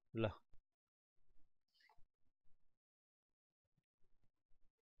ल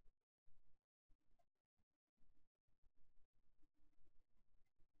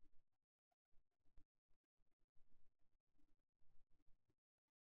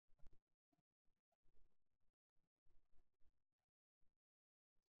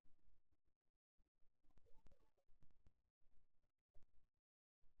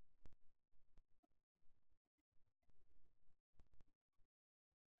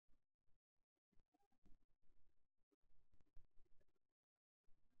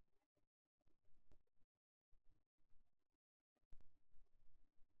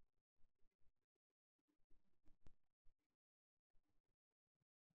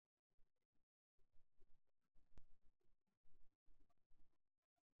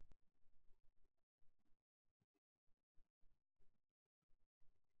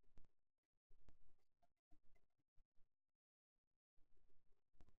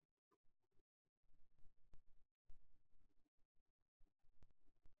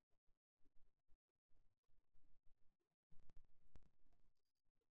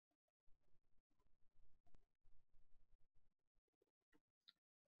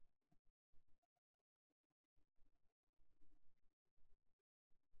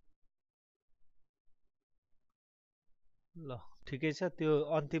ल ठिकै छ त्यो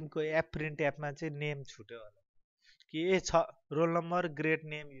अन्तिमको एप प्रिन्ट एपमा चाहिँ नेम छुट्यो होला कि ए छ रोल नम्बर ग्रेड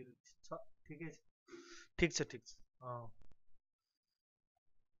नेम छ ठिकै छ ठिक छ ठिक छ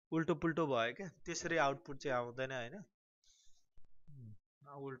उल्टो पुल्टो भयो क्या त्यसरी आउटपुट चाहिँ आउँदैन होइन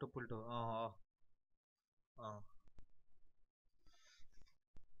उल्टो पुल्टो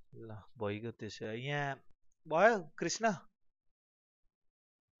ल भइगयो त्यसो यहाँ भयो कृष्ण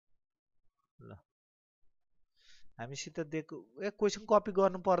ल हामीसित दिएको ए क्वेसन कपी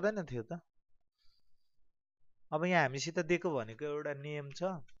गर्नु पर्दैन थियो त अब यहाँ हामीसित दिएको भनेको एउटा नेम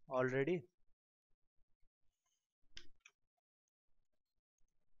छ अलरेडी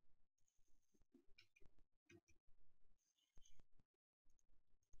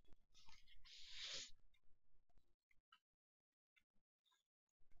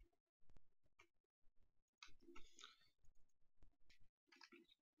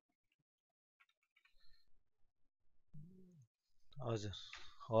हजुर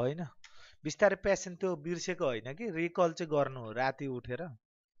होइन बिस्तारै पेसेन्ट त्यो बिर्सेको होइन कि रिकल चाहिँ गर्नु हो राति उठेर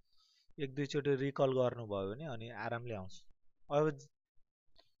एक दुईचोटि रिकल गर्नुभयो भने अनि आरामले आउँछ अब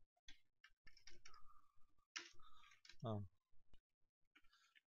अँ,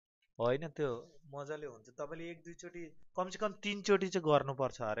 होइन त्यो मजाले हुन्छ तपाईँले एक दुईचोटि कमसेकम तिनचोटि चाहिँ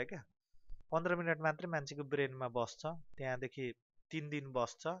गर्नुपर्छ अरे क्या 15 मिनट मात्रै मान्छेको ब्रेनमा बस्छ त्यहाँदेखि 3 दिन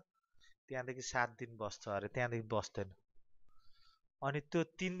बस्छ त्यहाँदेखि 7 दिन बस्छ अरे त्यहाँदेखि बस्दैन अनि त्यो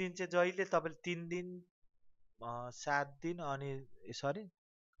 3 दिन चाहिँ जहिले तपाईँले 3 दिन 7 दिन अनि सरी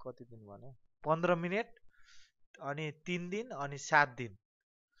कति दिन भन्यो 15 मिनट अनि 3 दिन अनि 7 दिन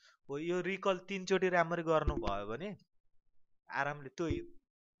हो यो रिकल तिनचोटि राम्ररी गर्नुभयो भने आरामले त्यो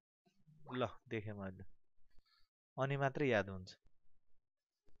ल देखेँ मैले अनि मात्रै याद हुन्छ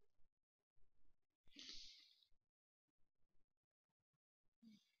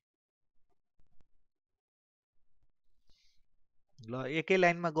ल एकै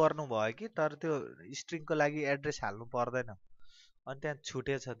लाइनमा गर्नुभयो कि तर त्यो स्ट्रिङको लागि एड्रेस हाल्नु पर्दैन अनि त्यहाँ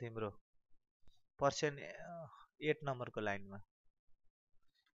छुटेछ तिम्रो पर्सेन्ट 8 नम्बरको लाइनमा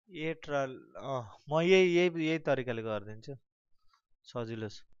 8 र म यही तरिकाले गरिदिन्छु सजिलो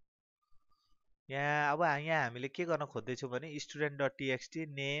छ यहाँ अब यहाँ हामीले के गर्न खोज्दैछौँ भने student dot टिएक्सटी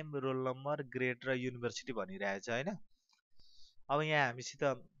name roll number grade र युनिभर्सिटी भनिरहेछ होइन अब यहाँ हामीसित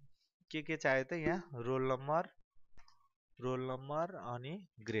के चाहियो त यहाँ रोल नम्बर अनि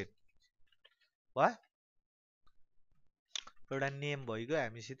ग्रेड भयो एउटा नेम भइगयो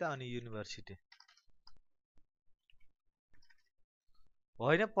हामीसित अनि युनिभर्सिटी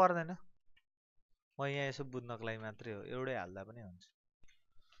होइन पर्दैन म यहाँ यसो बुझ्नको लागि मात्रै हो एउटै हाल्दा पनि हुन्छ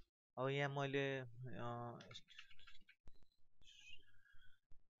अब यहाँ मैले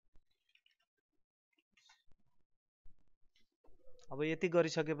अब यति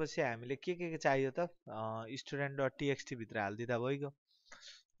गरिसकेपछि हामीले के चाहियो त स्टुडेन्ट डट टिएक्सटी भित्र हालिदिँदा भइगयो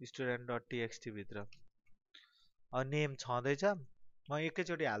स्टुडेन्ट डट टिएक्सटी भित्र नेम छँदैछ म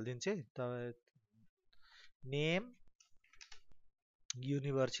एकैचोटि हालिदिन्छु है त नेम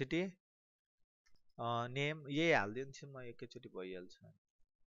युनिभर्सिटी नेम यही हालिदिन्छु म एकैचोटि भइहाल्छ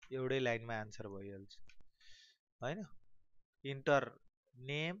एउटै लाइनमा आन्सर भइहाल्छ होइन enter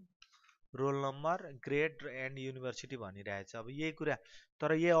name roll number grade and university भनिरहेछ अब यही कुरा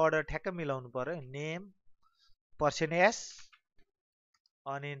तर यही अर्डर ठ्याक्कै मिलाउनु पर्यो नेम पर्सेन्ट एस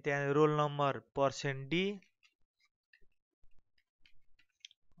अनि त्यहाँ roll number percent D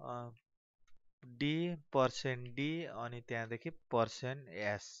D percent D अनि त्यहाँदेखि percent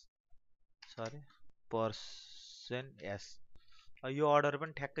S sorry percent S यो अर्डर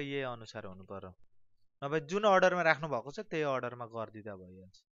पनि ठ्याक्कै यही अनुसार हुनु पर्यो नभए जुन अर्डरमा राख्नु भएको छ त्यही अर्डरमा गरिदिँदा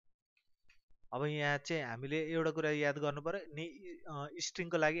भइहाल्छ अब यहाँ चाहिँ हामीले एउटा कुरा याद गर्नु पर्यो नि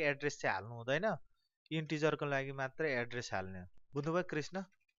स्ट्रिङको लागि एड्रेस चाहिँ हाल्नु हुँदैन इन्टिजरको लागि मात्रै एड्रेस हाल्ने बुझ्नुभयो कृष्ण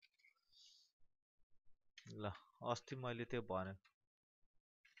ल अस्ति मैले त्यो भने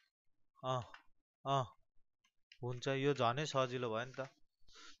अँ अँ हुन्छ यो झनै सजिलो भयो नि त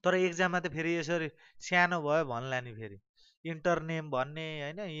तर एक्जाममा त फेरि यसरी सानो भयो भन्ला नि फेरि इन्टर नेम भन्ने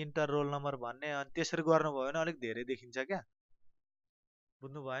होइन इन्टर रोल नम्बर भन्ने अनि त्यसरी गर्नुभयो भने अलिक धेरै देखिन्छ क्या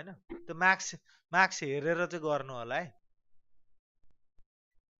बुझ्नु भएन त्यो मार्क्स हेरेर चाहिँ गर्नु होला है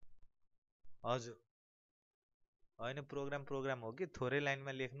हजुर होइन प्रोग्राम हो कि थोरै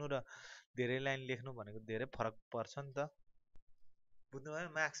लाइनमा लेख्नु र धेरै लाइन लेख्नु भनेको धेरै फरक पर्छ नि त बुझ्नु भयो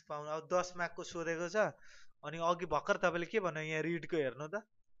मार्क्स पाउनु अब 10 मार्कको सोधेको छ अनि अघि भर्खर तपाईँले के भन्नु यहाँ रिडको हेर्नु त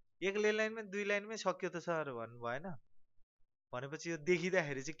एक लाइनमै 2 लाइनमै सक्यो त सर भन्नु भएन भनेपछि यो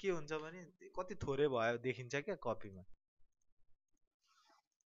देखिँदाखेरि चाहिँ के हुन्छ भने कति थोरै भयो देखिन्छ क्या कपीमा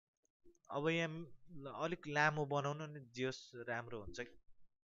अब यहाँ अलिक लामो बनाउनु नि जे राम्रो हुन्छ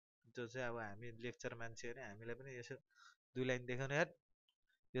त्यो चाहिँ अब हामी लेक्चर मान्छे अरे हामीलाई पनि यसो 2 लाइन देखाउनु यार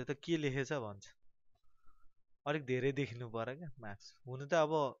यो त के लेखेछ भन्छ अलिक धेरै देखिनु पर्यो क्या मार्क्स हुनु त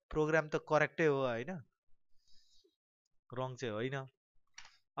अब प्रोग्राम त करेक्टै हो होइन रङ चाहिँ होइन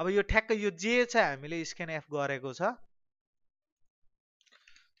अब यो ठ्याक्कै यो जे छ हामीले स्क्यान एफ गरेको छ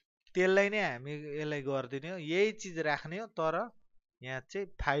त्यसलाई नै हामी यसलाई गरिदिने हो यही चिज राख्ने हो तर यहाँ चाहिँ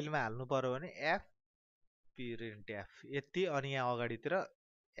फाइलमा हाल्नु पर्यो भने एफ प्रिन्ट एफ यति अनि यहाँ अगाडितिर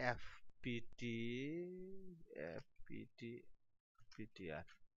एफपिटी एफपिटी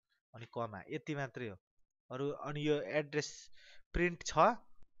पिटिआर अनि कमा यति मात्रै हो अरू अनि यो एड्रेस प्रिन्ट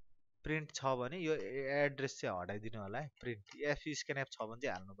छ भने यो एड्रेस चाहिँ हटाइदिनु होला है प्रिन्ट एफ स्क्यान एफ छ भने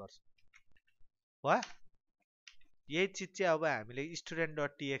चाहिँ हाल्नुपर्छ भयो यही चिज चाहिँ अब हामीले स्टुडेन्ट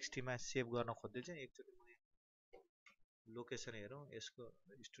डट टिएक्सटीमा सेभ गर्न खोज्दैछौँ एकचोटि म लोकेसन हेरौँ यसको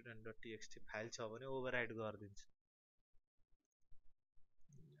स्टुडेन्ट डट टिएक्सटी फाइल छ भने ओभरराइड गरिदिन्छ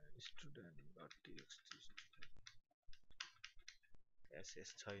स्टुडेन्ट डट टिएक्सटी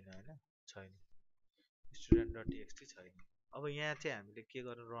एसएस छैन होइन, छैन। स्टुडेन्ट डट टिएक्सटी छैन। अब यहाँ चाहिँ हामीले के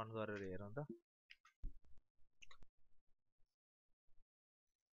गर्नु, रन गरेर हेरौँ त।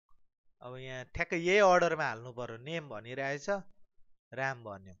 अब यहाँ ठ्याक्कै यही अर्डरमा हाल्नु पर्यो। नेम भनिरहेछ, राम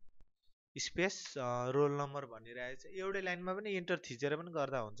भन्यो, स्पेस रोल नम्बर भनिरहेछ। एउटै लाइनमा पनि इन्टर थिचेर पनि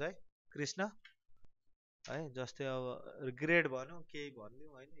गर्दा हुन्छ है कृष्ण है। जस्तै अब ग्रेड भन्यो, केही भनिदिउँ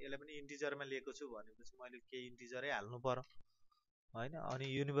होइन। यसलाई पनि इन्टिजरमा लिएको छु भनेपछि मैले केही इन्टिजरै हाल्नु पर्यो होइन। अनि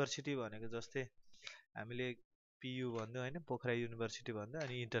युनिभर्सिटी भनेको जस्तै हामीले पियु भनिदिउँ होइन, पोखरा युनिभर्सिटी भनिदिउँ,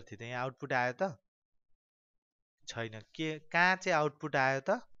 अनि इन्टर थिच्दा यहाँ आउटपुट आयो त छैन। के कहाँ चाहिँ आउटपुट आयो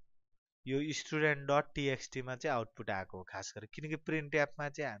त, यो स्टुडेन्ट डट टिएक्सटीमा चाहिँ आउटपुट आएको हो खास गरी। किनकि प्रिन्ट एपमा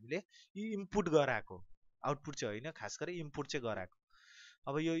चाहिँ हामीले इनपुट गराएको, आउटपुट चाहिँ होइन, खास गरी इनपुट चाहिँ गराएको।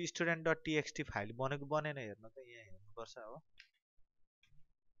 अब यो स्टुडेन्ट डट टिएक्सटी फाइल बनेको बनेन हेर्नु त, यहाँ हेर्नुपर्छ। अब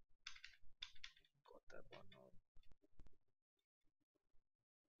कता बनाऊ,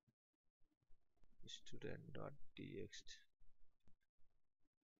 स्टुडेन्ट डट टिएक्सटी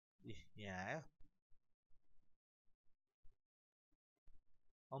यहाँ आयो।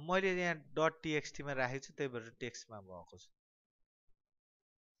 मैले यहाँ डट टिएक्सटीमा राखेको छु, त्यही भएर टेक्स्टमा भएको छ।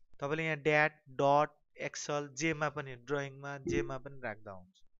 तपाईँले यहाँ ड्याट डट एक्सल जेमा पनि, ड्रइङमा जेमा पनि राख्दा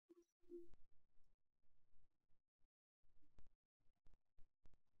हुन्छ।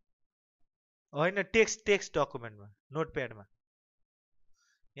 होइन, टेक्स्ट डकुमेन्टमा, नोटप्याडमा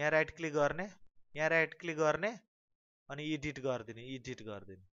यहाँ राइट क्लिक गर्ने, यहाँ राइट क्लिक गर्ने अनि एडिट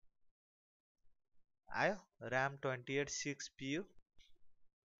गरिदिने। आयो RAM 28 PU।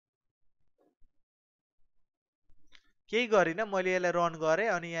 केही गरिनँ, मैले यसलाई रन गरेँ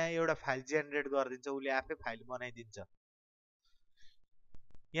अनि यहाँ एउटा फाइल जेनेरेट गरिदिन्छ, उसले आफै फाइल बनाइदिन्छ।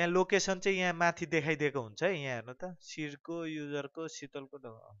 यहाँ लोकेसन चाहिँ यहाँ माथि देखाइदिएको हुन्छ है। यहाँ हेर्नु त, सिडको, युजरको, शीतलको त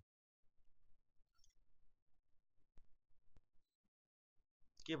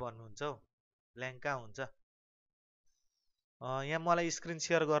के भन्नुहुन्छ हौ, ल्याङ्क कहाँ हुन्छ? यहाँ मलाई स्क्रिन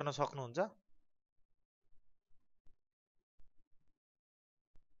सेयर गर्न सक्नुहुन्छ?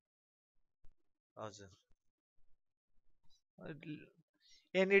 हजुर,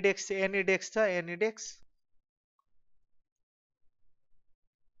 एनिडेक्स छ, एनिडेक्स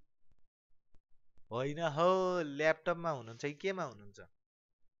होइन हौ, ल्यापटपमा हुनुहुन्छ कि केमा हुनुहुन्छ?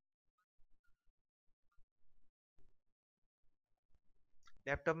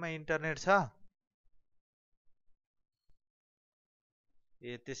 ल्यापटपमा इन्टरनेट छ?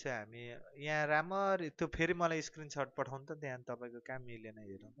 ए त्यसो हामी यहाँ राम्ररी, त्यो फेरि मलाई स्क्रिनसट पठाउनु त, त्यहाँ तपाईँको कहाँ मिलेन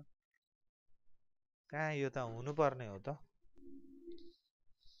हेरौँ त। कहाँ, यो त हुनुपर्ने हो त।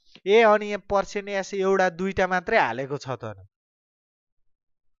 ए अनि यहाँ पर्सेन्ट एस एउटा दुईटा मात्रै हालेको छ त,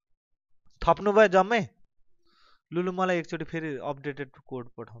 थप्नु भयो जम्मै? लुलु मलाई एकचोटि फेरि अपडेटेड कोड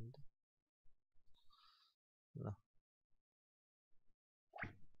पठाउनु त ल।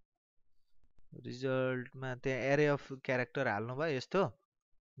 रिजल्टमा त्यहाँ एरे अफ क्यारेक्टर हाल्नु भयो, यस्तो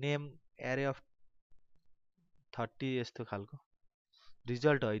नेम एरे अफ 30 यस्तो खालको।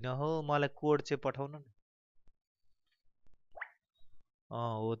 रिजल्ट होइन हो, मलाई कोड चाहिँ पठाउनु न।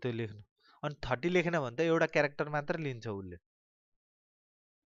 हो त्यो लेख्नु। अनि 30 लेखेन भने त एउटा क्यारेक्टर मात्र लिन्छ उसले,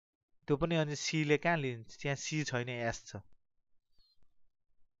 त्यो पनि। अनि सीले कहाँ लिन्छ, त्यहाँ सी छैन, एस छ।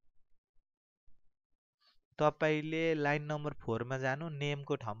 तपाईँले लाइन नम्बर 4 मा जानु,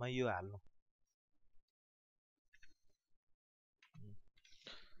 नेमको ठाउँमा यो हाल्नु।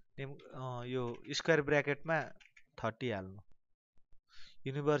 नेम यो स्क्वायर ब्र्याकेटमा 30 हाल्नु।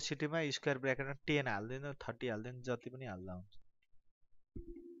 युनिभर्सिटीमा स्क्वायर ब्र्याकेटमा 10 हाल्दैन, 30 हाल्दैन, जति पनि हाल्दा हुन्छ।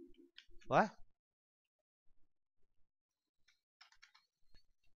 वा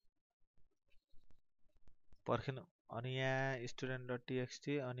पर्खिनु। अनि यहाँ स्टुडेन्ट डट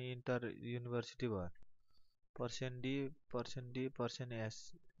टिएक्सटी अनि इन्टर युनिभर्सिटी भयो, %D%S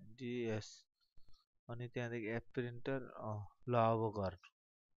DS अनि त्यहाँदेखि एप प्रिन्टर। ल अब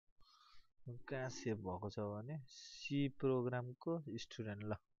गर्नु, कहाँ सेभ भएको छ भने सी प्रोग्रामको स्टुडेन्ट।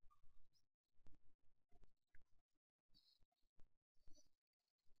 ल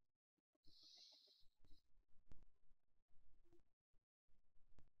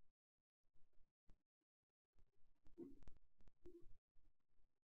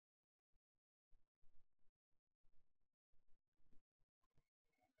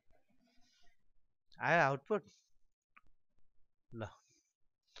आयो आउटपुट। ल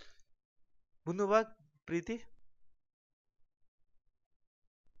बुझ्नुभयो प्रीति?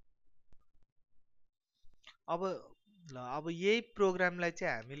 अब ल, अब यही प्रोग्रामलाई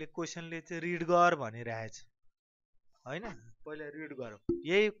चाहिँ हामीले क्वेसनले चाहिँ रिड गर भनिरहेछ होइन। पहिला रिड गरौँ,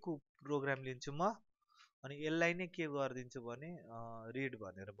 यही प्रोग्राम लिन्छु म अनि यसलाई नै के गरिदिन्छु भने रिड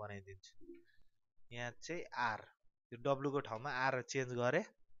भनेर बनाइदिन्छु। यहाँ चाहिँ आर यो डब्लु को ठाउँमा आर चेन्ज गरे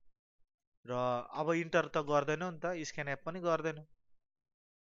र अब इन्टर त गर्दैनौ नि त, स्क्यान एप पनि गर्दैनौ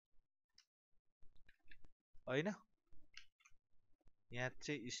हैन। यहाँ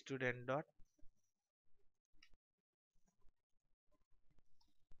चाहिँ स्टुडेन्ट डट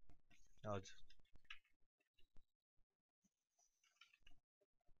हजुर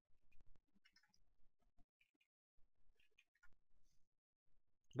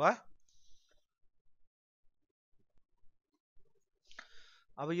भयो।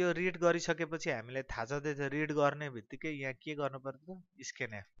 अब यो रिड गरिसकेपछि हामीलाई थाहा छँदैछ, रिड गर्ने बित्तिकै यहाँ के गर्नु पर्छ,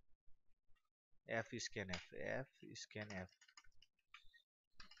 scan F, F scan F, F scan F,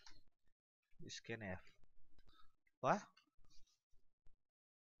 scan F भयो।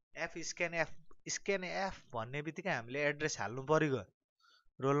 एफ स्क्यान एफ भन्ने बित्तिकै हामीले एड्रेस हाल्नु पर्यो।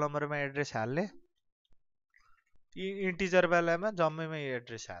 रोल नम्बरमा एड्रेस हाल्ने, इन्टिजर बेलामा जम्मैमा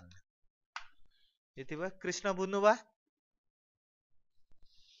एड्रेस हाल्ने। यति भयो। कृष्ण बुझ्नु भयो।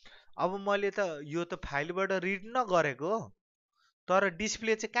 अब मैले त यो त फाइलबाट रिड न गरेको, तर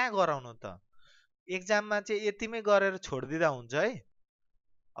डिस्प्ले चाहिँ कहाँ गराउनु त, एक्जाममा चाहिँ यतिमै गरेर छोडिदिँदा हुन्छ है।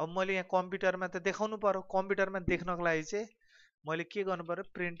 अब मैले यहाँ कम्प्युटरमा त देखाउनु पर्यो, कम्प्युटरमा देख्नको लागि चाहिँ मैले के गर्नु पर्यो,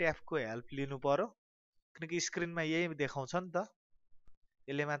 प्रिन्ट एफको हेल्प लिनु पर्यो, किनकि स्क्रिनमा यही देखाउँछ नि त,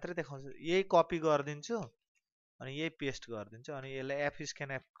 यसले मात्रै देखाउँछ। यही कपी गरिदिन्छु अनि यही पेस्ट गरिदिन्छु, अनि यसलाई एफ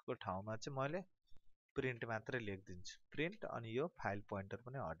स्क्यान एफको ठाउँमा चाहिँ मैले प्रिन्ट मात्रै लेखिदिन्छु, प्रिन्ट, अनि यो फाइल पोइन्टर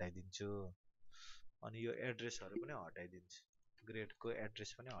पनि हटाइदिन्छु, अनि यो एड्रेसहरू पनि हटाइदिन्छु, ग्रेडको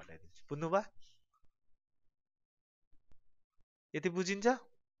एड्रेस पनि हटाइदिन्छु। बुझ्नुभयो। यति बुझिन्छ।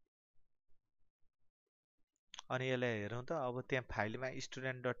 अनि यसलाई हेरौँ त, अब त्यहाँ फाइलमा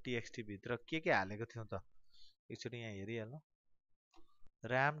स्टुडेन्ट डट टिएक्सटी भित्र के हालेको थियौँ त, एकचोटि यहाँ हेरिहालौँ।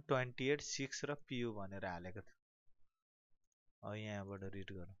 ऱ्याम 28 6 र पियु भनेर हालेको थियो। अब यहाँबाट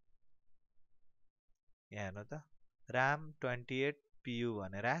रिड गरौँ, यहाँ हेर्नु त, ऱ्याम 28 पियु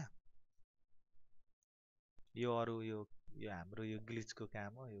भनेर यो अरू यो हाम्रो यो ग्लिचको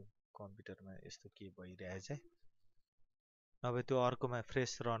काम हो, यो कम्प्युटरमा यस्तो के भइरहेछ है, नभए त्यो अर्कोमा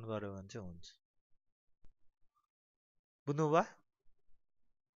फ्रेस रन गर्यो भने चाहिँ हुन्छ। बुझ्नुभयो।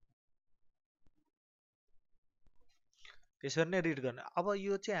 यसरी नै रिड गर्ने। अब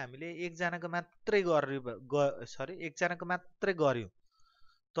यो चाहिँ हामीले एकजनाको मात्रै एकजनाको मात्रै गर्यौँ,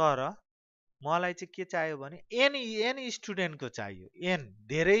 तर मलाई चाहिँ के चाहियो भने एन स्टुडेन्टको चाहियो, एन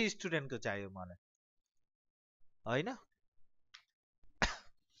धेरै स्टुडेन्टको चाहियो मलाई हैन।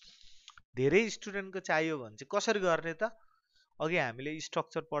 धेरै स्टुडेन्टको चाहियो भने चाहिँ कसरी गर्ने त, अघि हामीले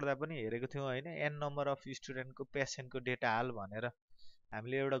स्ट्रक्चर पढ्दा पनि हेरेको थियौँ हैन, एन नम्बर अफ स्टुडेन्टको पेसेन्टको डेटा हाल भनेर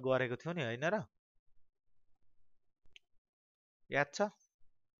हामीले एउटा गरेको थियौँ नि हैन र, याद छ।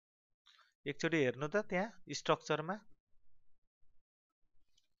 एकचोटि हेर्नु त त्यहाँ स्ट्रक्चरमा,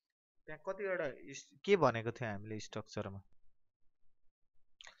 त्यहाँ कतिवटा के भनेको थियो हामीले स्ट्रक्चरमा,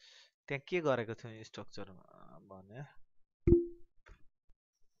 त्यहाँ के गरेको थियौँ स्ट्रक्चरमा भने,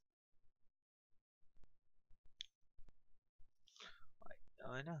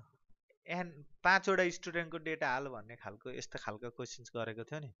 होइन एन 5 वटा स्टुडेन्टको डेटा हाल भन्ने खालको यस्तो खालको क्वेसन्स गरेको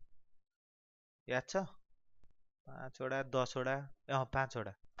थियो नि, याद छ। 5 वटा 10 वटा 5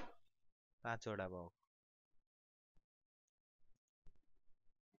 वटा 5 वटा भयो।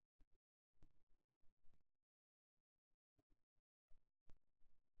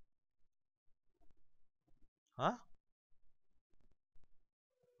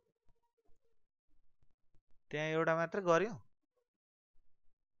 त्यहाँ एउटा मात्र गर्यो।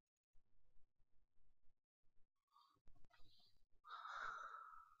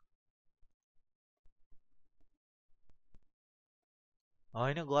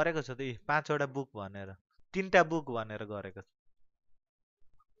 होइन गरेको छ त, 5 वटा बुक भनेर, 3टा बुक भनेर गरेको छ।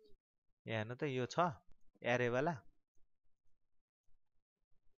 यहाँ हेर्नु त, यो छ एरेवाला,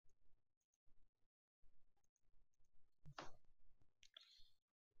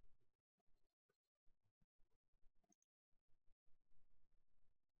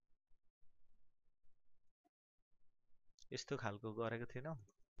 यस्तो खालको गरेको थिएन।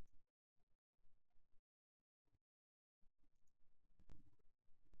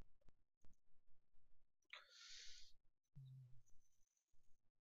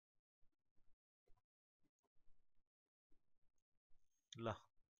 ल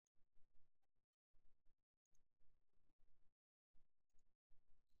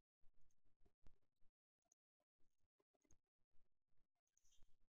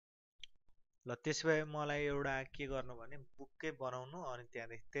ल त्यसो भए मलाई एउटा के गर्नु भने बुकै बनाउनु, अनि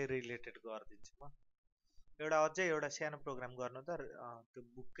त्यहाँदेखि त्यही रिलेटेड गरिदिन्छु म। एउटा अझै एउटा सानो प्रोग्राम गर्नु त त्यो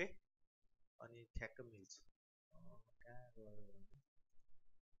बुककै, अनि ठ्याक्क मिल्छ। कहाँ गयो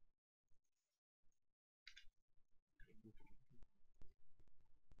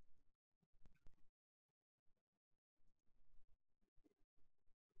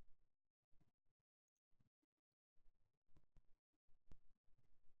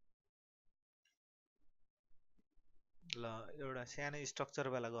ल एउटा सानो स्ट्रक्चर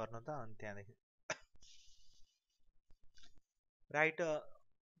वाला गर्न त अनि त्यहाँदेखि right a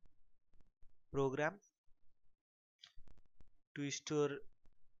programme to store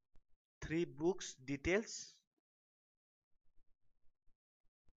 3 books details.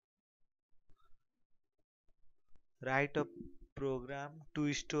 Write a program to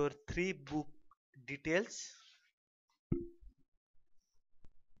store 3 book details.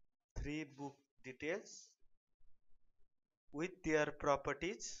 3 book details with their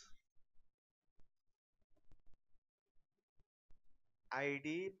properties,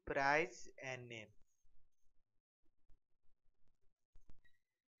 ID, price and name.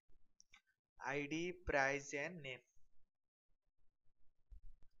 ID, price and name.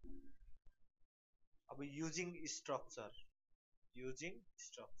 Using structure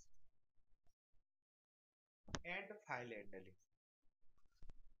and file handling.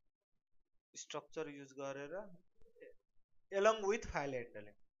 Structure use गरेर along with file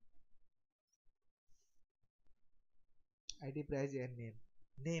handling. ID, price and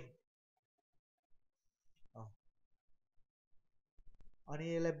name. अनि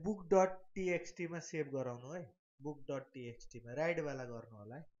यसलाई book.txt मा save गराउनु है, book.txt मा right वाला गर्नु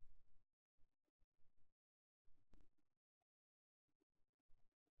होला है।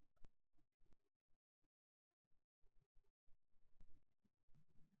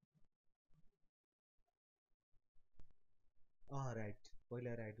 राइट,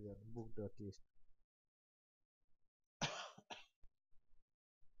 पहिला राइट गर्नु book.txt।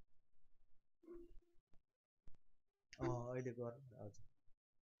 अहिले गर्नु हजुर,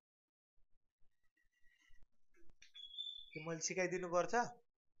 कि मैले सिकाइदिनु पर्छ?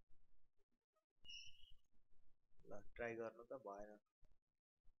 ल ट्राई गर्नु त भएन,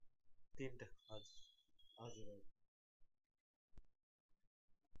 तीनटा हजुर हजुर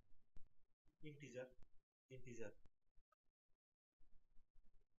इन्टिजर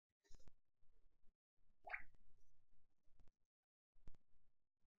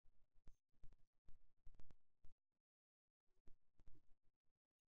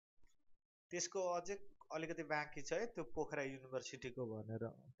त्यसको अझै अलिकति बाँकी छ है, त्यो पोखरा युनिभर्सिटीको भनेर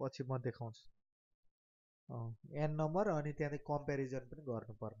पछि म देखाउँछु। एन नम्बर अनि त्यहाँदेखि कम्पेरिजन पनि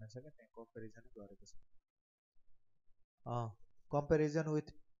गर्नुपर्ने छ क्या, त्यहाँ कम्पेरिजन गरेको छ। कम्पेरिजन विथ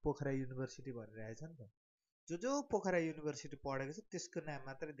पोखरा युनिभर्सिटी भनेर आएछ नि त, जो पोखरा युनिभर्सिटी पढेको छ त्यसको नाम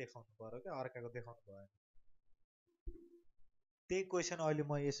मात्रै देखाउनु पर्यो क्या, अर्काको देखाउनु भएन। त्यही क्वेसन अहिले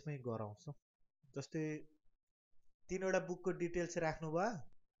म यसमै गराउँछु। जस्तै 3वटा बुकको डिटेल्स राख्नु भयो,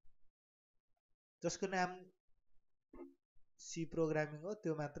 जसको नाम सी प्रोग्रामिङ हो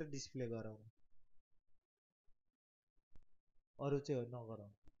त्यो मात्र डिस्प्ले गराउनु, अरू चाहिँ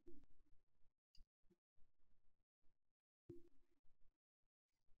नगराउनु।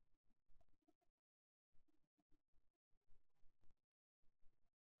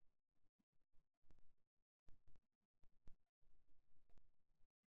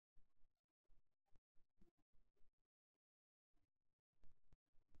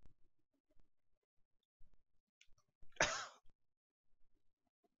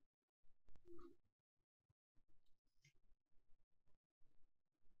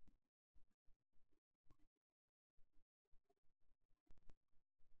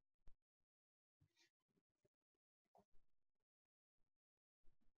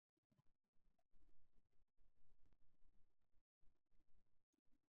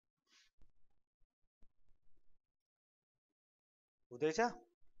 हुँदैछ?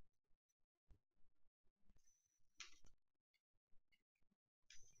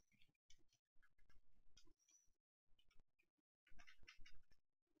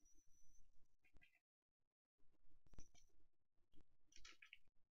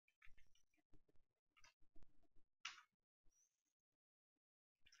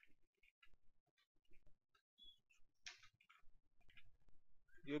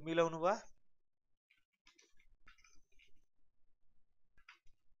 यो मिलाउनु भयो?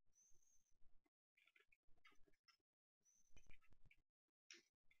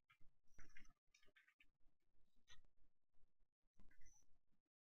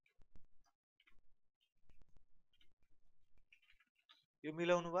 यो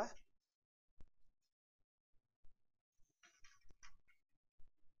मिलाउनु भयो?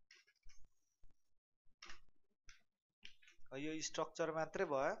 यो स्ट्रक्चर मात्रै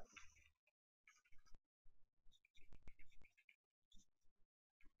भयो।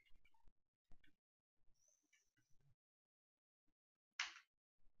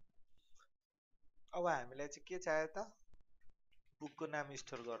 अब हामीलाई चाहिँ के चाहियो त, बुकको नाम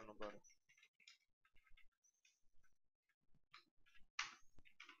स्टोर गर्नु पर्यो।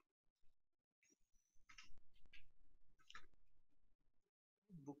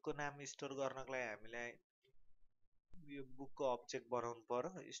 बुकको नाम स्टोर गर्नको लागि हामीलाई यो बुकको अब्जेक्ट बनाउनु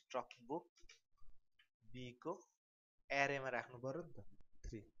पर्यो स्ट्रक्ट बुक बी को एरेमा राख्नु पर्यो नि त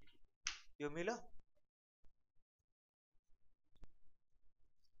 3 यो मिल्यो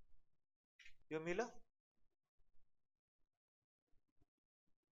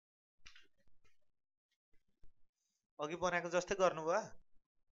अघि बनाएको जस्तै गर्नुभयो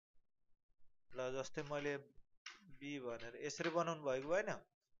ल जस्तै मैले बी भनेर यसरी बनाउनु भएको भएन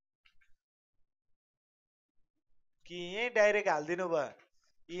कि यही डाइरेक्ट हालिदिनु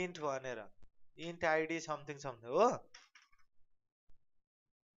भयो इन्ट भनेर इन्ट आइडी समथिङ समथिङ हो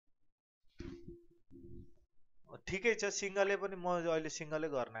ठिकै छ सिङ्गलले पनि म अहिले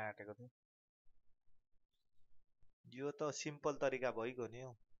सिङ्गलै गर्न आँटेको थिएँ यो त सिम्पल तरिका भइगयो नि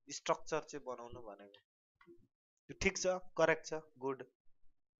हौ स्ट्रक्चर चाहिँ बनाउनु भनेको ठिक छ करेक्ट छ गुड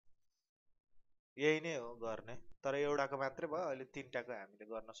यही नै हो गर्ने तर एउटाको मात्रै भयो अहिले तिनटाको हामीले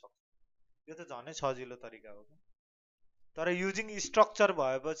गर्न सक्छौँ यो त झनै सजिलो तरिका हो तर युजिङ स्ट्रक्चर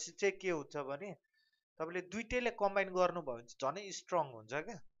भएपछि चाहिँ के हुन्छ भने तपाईँले दुइटैले कम्बाइन गर्नुभयो भने चाहिँ झनै स्ट्रङ हुन्छ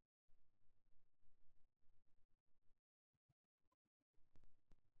क्या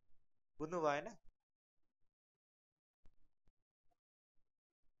बुझ्नु भएन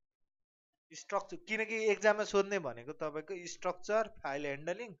स्ट्रक्चर किनकि एक्जाममा सोध्ने भनेको तपाईँको स्ट्रक्चर फाइल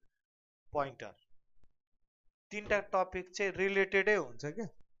ह्यान्डलिङ पोइन्टर तिनवटा टपिक चाहिँ रिलेटेडै हुन्छ क्या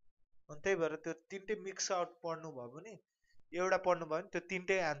अनि त्यही भएर त्यो तिनटै मिक्स आउट पढ्नु भयो भने एउटा पढ्नु भयो भने त्यो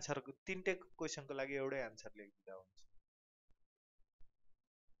तिनटै आन्सरको तिनटै क्वेसनको लागि एउटै आन्सर लेखिदिँदा हुन्छ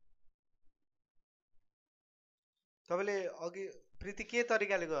तपाईँले अघि प्रीति के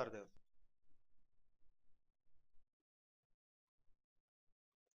तरिकाले गरिदियो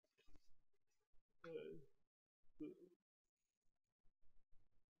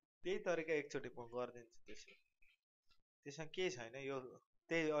त्यही तरिका एकचोटि म गरिदिन्छु त्यसो त्यसमा केही छैन यो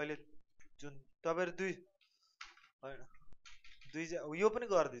त्यही अहिले जुन तपाईँहरू दुई यो पनि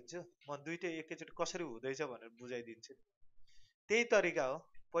गरिदिन्छु म दुइटै एकैचोटि कसरी हुँदैछ भनेर बुझाइदिन्छु त्यही तरिका हो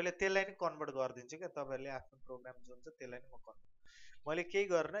पहिला त्यसलाई नै कन्भर्ट गरिदिन्छु क्या तपाईँहरूले आफ्नो प्रोग्राम जुन छ त्यसलाई नै म कन्भर्ट मैले केही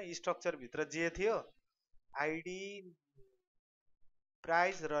गरेन स्ट्रक्चरभित्र जे थियो आइडी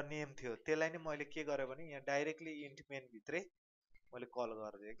प्राइस र नेम थियो त्यसलाई नै मैले के गरेँ भने यहाँ डाइरेक्टली इन्ट मेनभित्रै मैले कल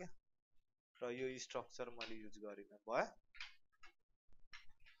गरिदिएँ क्या र यो स्ट्रक्चर मैले युज गरिनँ भयो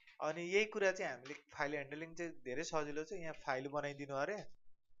अनि यही कुरा चाहिँ हामीले फाइल ह्यान्डलिङ चाहिँ धेरै सजिलो छ यहाँ फाइल बनाइदिनु अरे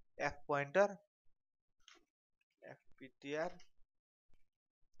एफ पोइन्टर एफपिटिआर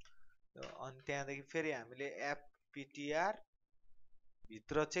अनि त्यहाँदेखि फेरि हामीले एफपिटिआर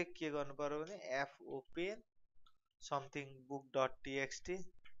भित्र चाहिँ के गर्नु पर्यो भने F open something book dot टिएक्सटी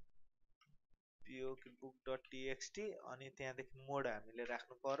पिओके book dot टिएक्सटी अनि त्यहाँदेखि मोड हामीले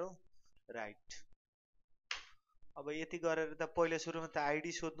राख्नु पर्यो राइट अब यति गरेर त पहिला सुरुमा त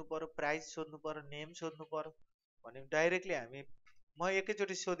आइडी सोध्नु पर्यो प्राइस सोध्नु पर्यो नेम सोध्नु पर्यो भने डाइरेक्टली हामी म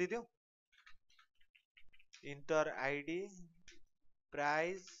एकैचोटि सोधिदिउँ इन्टर आइडी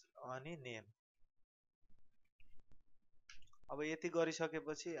प्राइस अनि नेम अब यति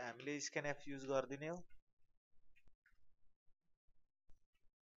गरिसकेपछि हामीले स्क्यानएफ युज गरिदिने हो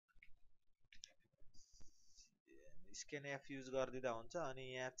स्क्यानएफ युज गरिदिँदा हुन्छ अनि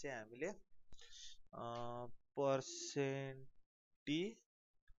यहाँ चाहिँ हामीले पर्सेन्ट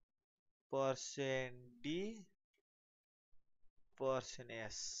डी पर्सेन्ट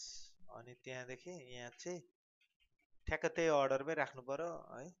एस अनि त्यहाँदेखि यहाँ चाहिँ ठ्याक्क त्यही अर्डरमै राख्नु पर्यो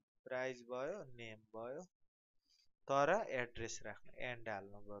है प्राइस भयो नेम भयो तर एड्रेस राख्नु एन्ड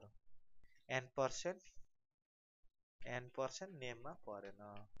हाल्नु पर्यो एन पर्सेन्ट नेममा परेन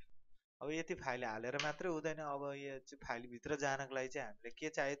अब यति फाइल हालेर मात्रै हुँदैन अब यो चाहिँ फाइलभित्र जानको लागि चाहिँ हामीले के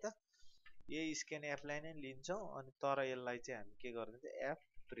चाहियो त यही स्क्यान एफलाई नै लिन्छौँ अनि तर यसलाई चाहिँ हामी के गरिदिन्छ एफ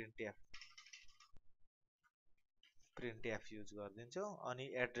प्रिन्ट एफ युज गरिदिन्छौँ अनि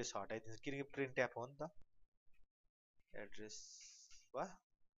एड्रेस हटाइदिन्छौँ किनकि प्रिन्ट एफ हो नि त एड्रेस भयो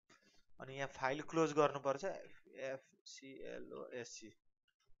अनि यहाँ फाइल क्लोज गर्नुपर्छ एफसिएलओएससी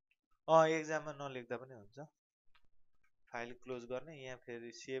एक्जाममा नलेख्दा पनि हुन्छ फाइल क्लोज गर्ने यहाँ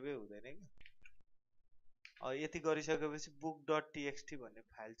फेरि सेभै हुँदैन कि यति गरिसकेपछि बुक डट टिएक्सटी भन्ने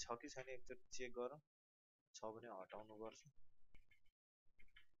फाइल छ कि छैन एकचोटि चेक गरौँ छ भने हटाउनु पर्छ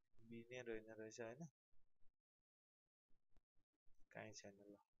बी नै रहेन रहेछ होइन कहीँ छैन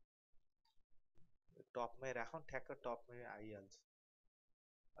ल टपमै राखौँ ठ्याक्क टपमै आइहाल्छ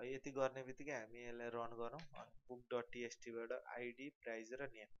यति गर्ने बित्तिकै हामी यसलाई रन गरौँ अनि बुक डट टिएक्सटीबाट आइडी प्राइस र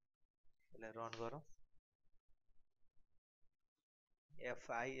नेम यसलाई रन गरौँ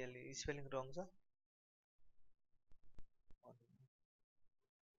एफआइएल स्पेलिङ रङ छ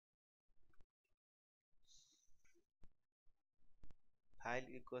फाइल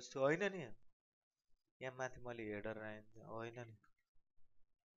इक्वल्स टु होइन नि, यहाँ माथि मैले हेडर राखेँ होइन नि,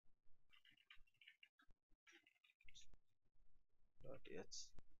 dot H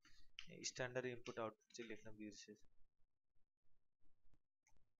standard input output चाहिँ लेख्न बिर्सेँ।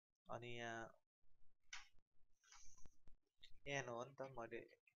 अनि यहाँ एन हो नि त, मैले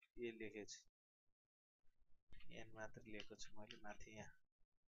ए लेखेको छु, एन मात्र लेखेको छु मैले माथि यहाँ।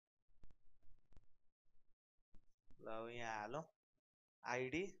 ल अब यहाँ हालौँ,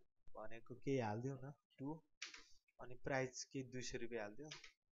 आइडी भनेको केही हालिदिउँ न 2, अनि प्राइस के 200 रुपियाँ हालिदिउँ,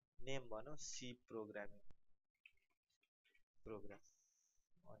 नेम भनौँ सी प्रोग्रामिङ प्रोग्राम,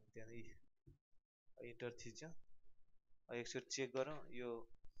 अनि त्यहाँदेखि इन्टर थिच्यौँ। एकचोटि चेक गरौँ यो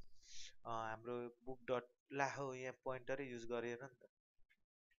हाम्रो बुक डट ला हो, यहाँ पोइन्टरै युज गरेन नि त,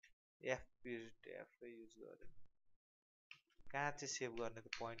 एफै युज गरेन, कहाँ चाहिँ सेभ गर्ने त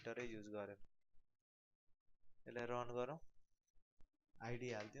पोइन्टरै युज गरेन। यसलाई रन गरौँ, आइडी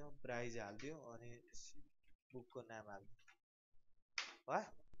हालिदिउँ, प्राइज हालिदिउँ, अनि बुकको नाम हालिदिउँ। वा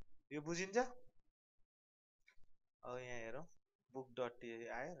यो बुझिन्छ। अब यहाँ हेरौँ बुक डट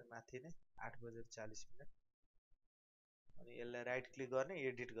आयो माथि नै 8:40। अनि यसलाई राइट क्लिक गर्ने,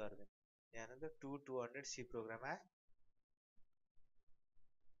 एडिट गर्ने, यहाँ त 200 सी प्रोग्राम आयो।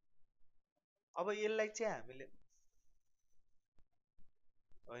 अब यसलाई चाहिँ हामीले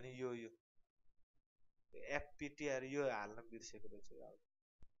होइन यो एफपिटिआर यो हाल्न बिर्सेको रहेछ।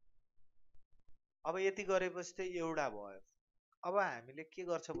 अब यति गरेपछि चाहिँ एउटा भयो। अब हामीले के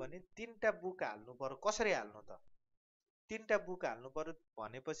गर्छौँ भने 3टा बुक हाल्नु पर्यो। कसरी हाल्नु त? 3टा बुक हाल्नु पर्यो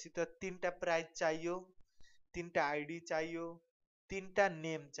भनेपछि त 3टा प्राइस चाहियो, 3टा आइडी चाहियो, 3टा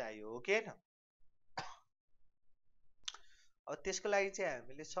नेम चाहियो, हो कि हैन? अब त्यसको लागि चाहिँ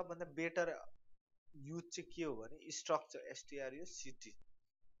हामीले सबभन्दा बेटर युज चाहिँ के हो भने स्ट्रक्चर, एसटीआरयूसीटी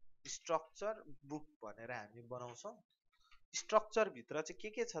स्ट्रक्चर बुक भनेर हामी बनाउँछौँ। स्ट्रक्चर भित्र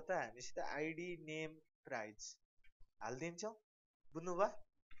चाहिँ के छ त, हामीसित आइडी नेम प्राइस हालिदिन्छौँ। बुझ्नुभयो?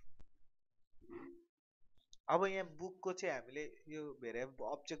 अब यहाँ बुकको चाहिँ हामीले यो भेरिएबल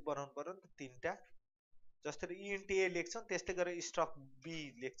अब्जेक्ट बनाउनु पर्यो नि त 3टा। जसरी इन्ट ए लेख्छौँ त्यस्तै गरेर स्ट्रक बी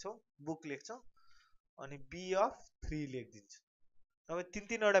लेख्छौँ, बुक लेख्छौँ, अनि बी अफ 3 लेखिदिन्छौँ। अब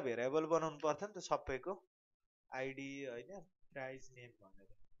 3-3वटा भेरिएबल बनाउनु पर्छ नि त सबैको, आइडी होइन प्राइस नेम भनेर।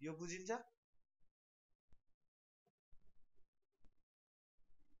 यो बुझिन्छ?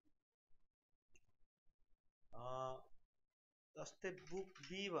 जस्तै बुक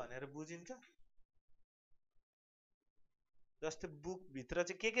बी भनेर बुझिन्छ। जस्तै बुक भित्र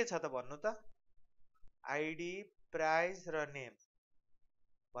चाहिँ के छ त भन्नु त, आइडी प्राइस र नेम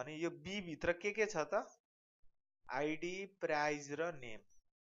भने यो बी भित्र के छ त, आइडी प्राइस र नेम।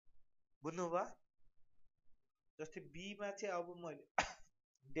 बुझ्नुभयो? जस्तै बीमा चाहिँ अब मैले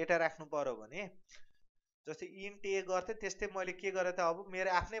डेटा राख्नु पर्यो भने जस्तै इन्ट ए गर्थेँ त्यस्तै मैले के गरेँ त, अब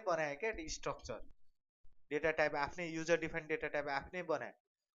मेरो आफ्नै बनाएँ क्या स्ट्रक्चर, डेटा टाइप आफ्नै, युजर डिफाइन डेटा टाइप आफ्नै बनाएँ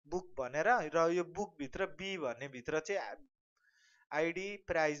बुक भनेर। र यो बुक भित्र बी भन्ने भित्र चाहिँ आइडी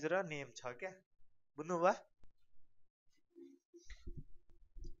प्राइस र नेम छ क्या। बुझ्नुभयो?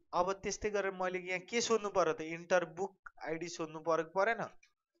 अब त्यस्तै गरेर मैले यहाँ के सोध्नु पर्यो त, इन्टर बुक आइडी सोध्नु पर्यो कि परेन?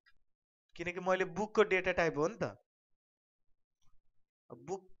 किनकि मैले बुकको डेटा टाइप हो नि त।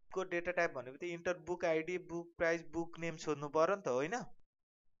 बुकको डेटा टाइप भनेपछि enter book ID, book price, book name सोध्नु पर्यो नि त, होइन?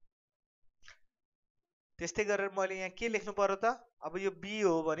 त्यस्तै गरेर मैले यहाँ के लेख्नु पर्यो त, अब यो बी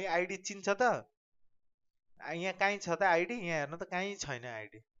हो भने आइडी चिन्छ त, यहाँ कहीँ छ त आइडी, यहाँ हेर्नु त कहीँ छैन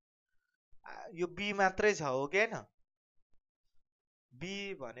आइडी, यो बी मात्रै छ, हो कि होइन? बी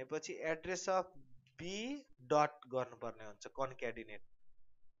भनेपछि एड्रेस अफ बी डट गर्नुपर्ने हुन्छ, कन्क्याटिनेट।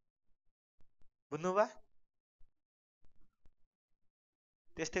 बुझ्नुभयो?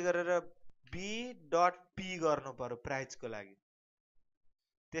 त्यस्तै गरेर बी डट पी गर्नु पर्यो प्राइजको लागि,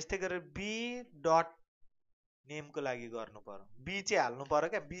 त्यस्तै गरेर बी डट नेमको लागि गर्नु पर्यो। बी चाहिँ हाल्नु पर्यो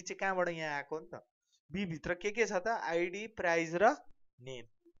क्या, बी चाहिँ कहाँबाट यहाँ आएको नि त। बी भित्र के छ त, आइडी प्राइस र नेम।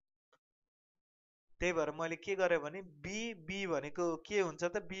 त्यही भएर मैले के गरेँ भने बी भनेको के हुन्छ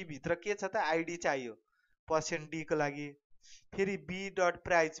त, बी भित्र के छ त, आइडी चाहियो %d को लागि, फेरि बी डट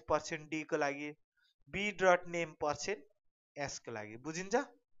प्राइस %d को लागि, बी डट नेम %s को लागि। बुझिन्छ?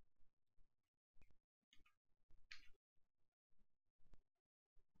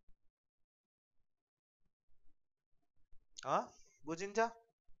 बुझिन्छ?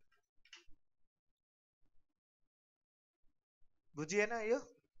 बुझिएन यो?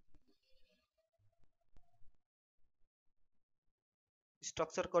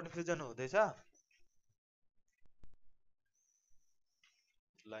 स्ट्रक्चर कन्फ्युजन हुँदैछ?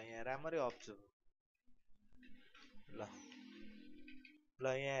 ल यहाँ राम्ररी अब्जर्भ, ल ल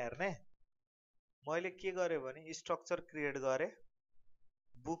यहाँ हेर्ने, मैले के गरेँ भने स्ट्रक्चर क्रिएट गरेँ,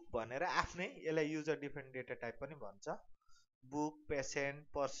 बुक भनेर आफ्नै यसलाई युजर डिफाइन्ड डेटा टाइप पनि भन्छ। बुक, पेसेन्ट,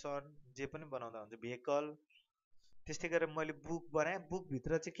 पर्सन जे पनि बनाउँदा हुन्छ, भेहिकल। त्यस्तै गरेर मैले बुक बनाएँ।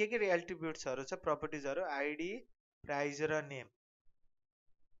 बुकभित्र चाहिँ के एट्रिब्युट्सहरू छ, प्रपर्टिजहरू, आइडी, प्राइज र नेम।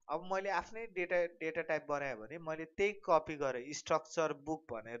 अब मैले आफ्नै डेटा टाइप बनाएँ भने मैले त्यही कपी गरेँ, स्ट्रक्चर बुक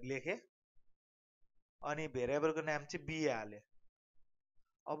भनेर लेखेँ, अनि भेरिएबलको नाम चाहिँ बी हालेँ।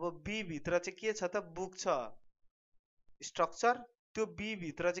 अब बी भित्र चाहिँ के छ त, बुक छ, स्ट्रक्चर। त्यो बी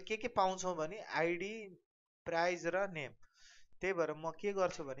भित्र चाहिँ के पाउँछौँ भने आइडी, प्राइज र नेम। त्यही भएर म के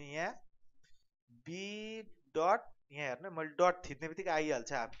गर्छु भने यहाँ बी डट, यहाँ हेर्नु मैले डट थिच्ने बित्तिकै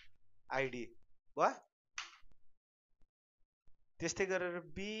आइहाल्छ आइडी भयो। त्यस्तै गरेर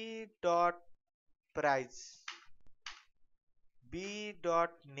B dot price, B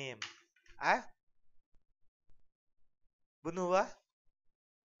dot name आयो। बुझ्नुभयो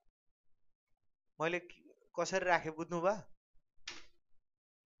मैले कसरी राखेँ, बुझ्नुभयो?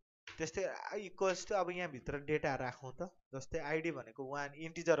 त्यस्तै इक्वल्स टु, अब यहाँभित्र डेटा राखौँ त, जस्तै आइडी भनेको 1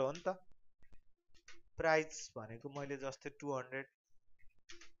 इन्टिजर हो नि त, प्राइस भनेको मैले जस्तै 200,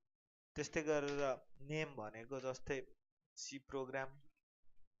 त्यस्तै गरेर नेम भनेको जस्तै सी प्रोग्राम।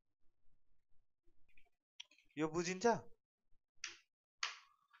 यो बुझिन्छ?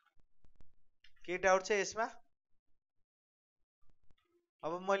 केही डाउट छ यसमा?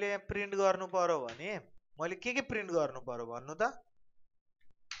 अब मैले यहाँ प्रिन्ट गर्नु पर्यो भने मैले के प्रिन्ट गर्नु पर्यो भन्नु त,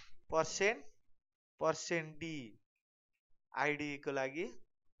 पर्सेन्ट डी आइडी को लागि,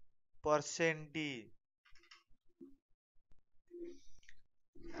 पर्सेन्ट डी,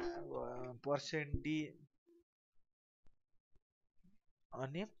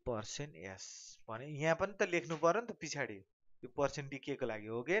 अनि पर्सेन्ट एस भने यहाँ पनि त लेख्नु पर्यो नि त पछाडि, यो पर्सेन्ट डी के को लागि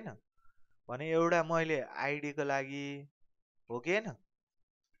हो कि होइन भने एउटा मैले आइडी को लागि हो कि होइन,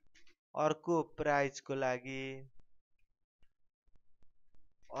 अर्को प्राइज को लागि,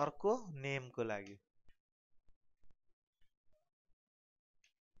 अर्को नेम को लागि।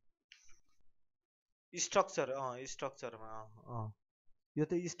 स्ट्रक्चर, स्ट्रक्चरमा यो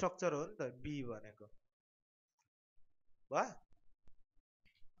त स्ट्रक्चर हो नि त बी भनेको भयो।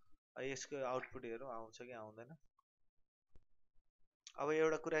 यसको आउटपुट हेरौँ आउँछ कि आउँदैन। अब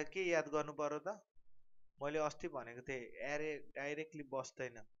एउटा कुरा के याद गर्नु पर्यो त, मैले अस्ति भनेको थिएँ एरे डाइरेक्टली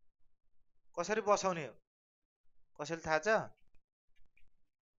बस्दैन। कसरी बसाउने हो कसैले थाहा छ?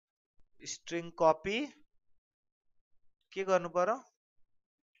 स्ट्रिङ कपी के गर्नु पर्यो,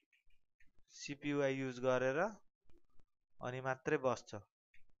 सिपियुआई युज गरेर, अनि मात्रै बस्छ।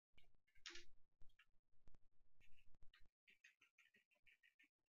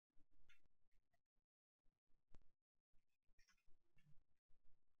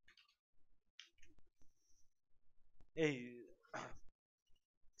 ए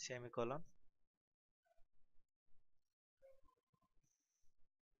सेमिकोलन,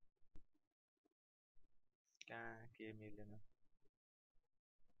 कहाँ के मिलेन,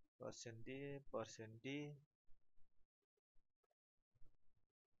 पर्सेन्ट डी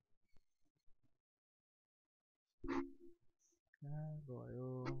कहाँ गयो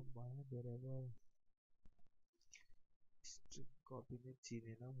भेरिएबल, स्ट्रिङ कपी नै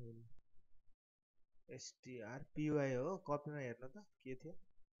चिनेन मैले। एसटिआर पिवाई हो, कपीमा हेर्नु त के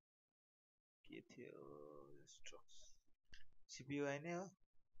थियो, सिपियुआई नै हो।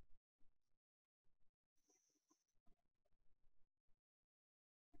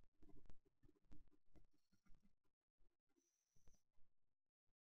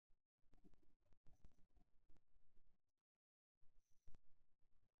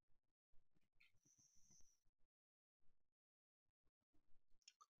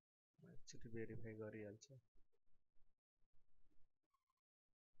 एकचोटि भेरिफाई गरिहाल्छ।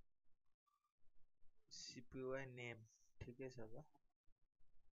 सिपियुआई नेम ठिकै छ त,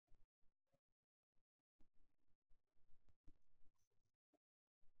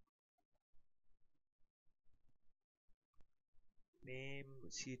 नेम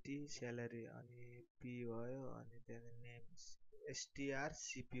सिटी स्यालेरी अनि पी भयो, अनि त्यहाँदेखि नेम एसटिआर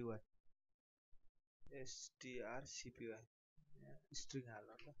सिपियुआई, स्ट्रिङ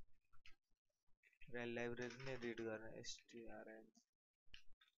हाल्नु त, लाइब्रेरी नै रिड गर्ने एसटिआरएन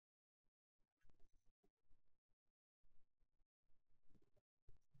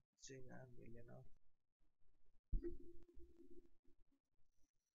चाहिँ मिलेन।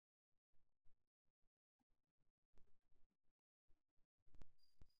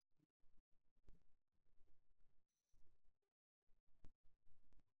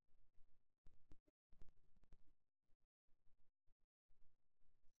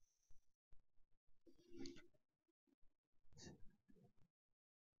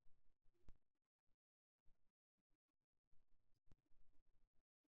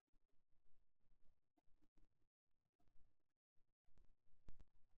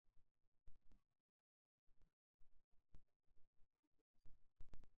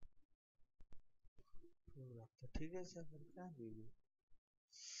 ल त ठिकै छ फेरि कहाँ बिग्यो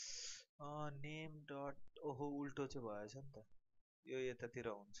नेम डट ओहो उल्टो चाहिँ भएछ नि त यो यतातिर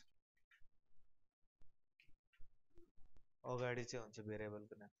हुन्छ अगाडि चाहिँ हुन्छ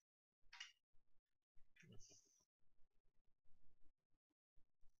भेरिएबलको नाम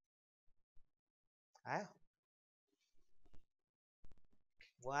आयो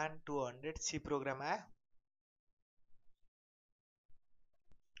 1 200 सी प्रोग्राम आयो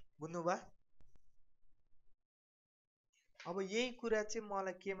बुझ्नुभयो अब यही कुरा चाहिँ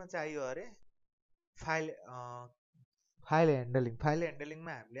मलाई केमा चाहियो अरे फाइल फाइल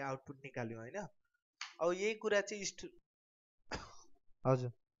ह्यान्डलिङमा हामीले आउटपुट निकाल्यौँ होइन अब यही कुरा चाहिँ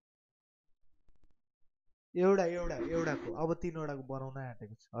हजुर एउटाको अब तीनवटाको बनाउन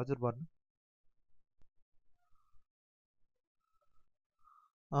आँटेको छ हजुर भन्नु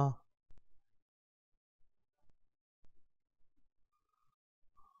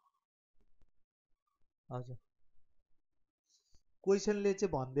हजुर क्वेसनले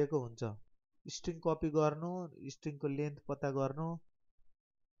चाहिँ भनिदिएको हुन्छ स्ट्रिङ कपी गर्नु स्ट्रिङको लेन्थ पत्ता गर्नु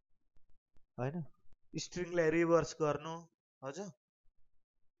होइन स्ट्रिङलाई रिभर्स गर्नु हजुर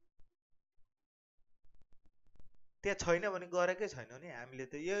त्यहाँ छैन भने गरेकै छैन नि हामीले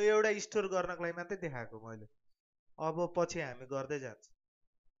त यो एउटा स्टोर गर्नको लागि मात्रै देखाएको मैले अब पछि हामी गर्दै जान्छ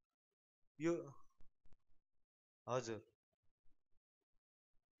यो हजुर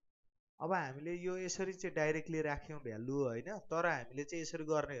अब हामीले यो यसरी चाहिँ डाइरेक्टली राख्यौँ भ्यालु होइन तर हामीले चाहिँ यसरी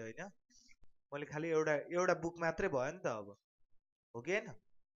गर्ने होइन मैले खालि एउटा बुक मात्रै भयो नि त अब हो कि होइन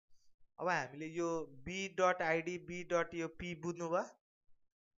अब हामीले यो B dot ID B dot यो पी बुझ्नुभयो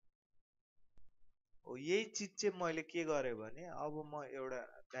हो यही चिज चाहिँ मैले के गरेँ भने अब म एउटा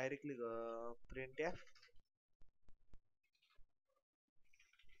directly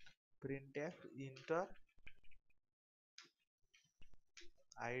print F enter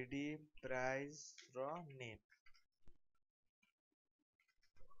ID price र नेम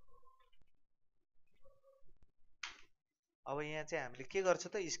अब यहाँ चाहिँ हामीले के गर्छ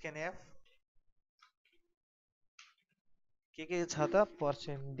त स्क्यान एफ के छ त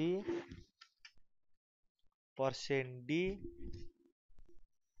पर्सेन्ट डी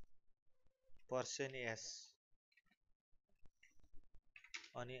पर्सेन्ट एस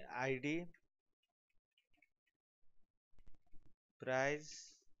अनि आइडी प्राइस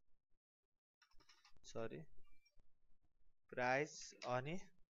अनि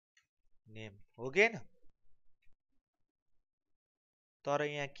नेम हो कि होइन तर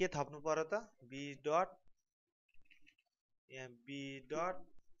यहाँ के थप्नु पर्यो त बी डट यहाँ बी डट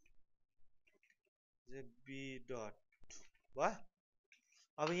भयो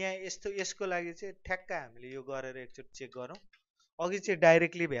अब यहाँ यसको लागि चाहिँ ठ्याक्क हामीले यो गरेर एकचोटि चेक गरौँ अघि चाहिँ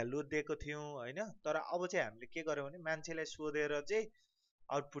डाइरेक्टली भ्यालु दिएको थियौँ होइन तर अब चाहिँ हामीले के गर्यौँ भने मान्छेलाई सोधेर चाहिँ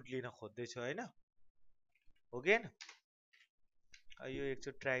आउटपुट लिन खोज्दैछौँ होइन हो कि होइन यो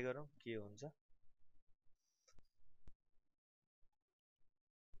एकचोटि ट्राई गरौँ के हुन्छ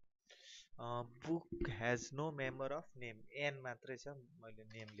book has no member of name an मात्रै छ मैले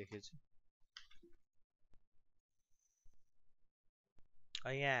नेम लेखेको छु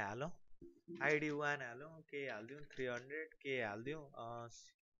यहाँ हालौँ आइडी 1 हालौँ के हालिदिउँ 300 के हालिदिउँ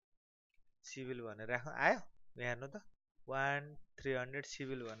सिभिल भनेर राखौँ आयो हेर्नु त 300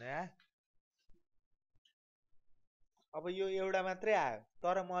 सिभिल भनेर आयो अब यो एउटा मात्रै आयो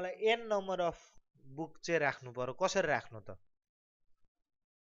तर मलाई एन नम्बर अफ बुक चाहिँ राख्नु पर्यो कसरी राख्नु त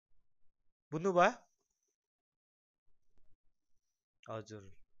बुझ्नुभयो हजुर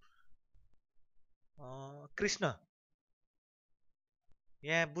कृष्ण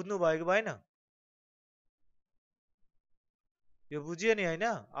यहाँ बुझ्नु भएको भएन यो बुझ्यो नि होइन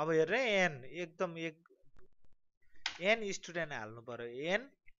अब हेर्नु है एन एकदम एन स्टुडेन्ट हाल्नु पर्यो एन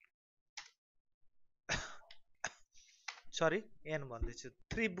सरी एन भन्दैछु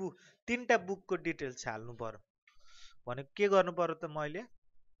तीनटा बुकको डिटेल्स हाल्नु पर्यो भने के गर्नु पर्यो त मैले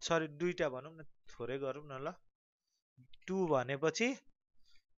सरी दुईटा भनौँ न थोरै गरौँ न ल 2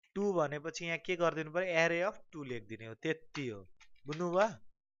 भनेपछि यहाँ के गरिदिनु पर्यो एरे अफ 2 लेखिदिने हो त्यति हो बुझ्नुभयो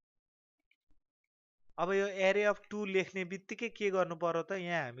अब यो एरे अफ 2 लेख्ने बित्तिकै के गर्नु पर्यो त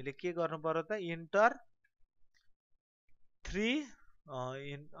यहाँ हामीले के गर्नु पर्यो त enter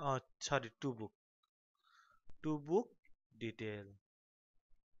 2 book detail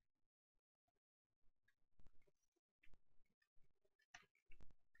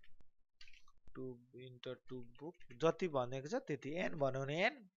enter 2 book जति भनेको छ त्यति एन भन्यो भने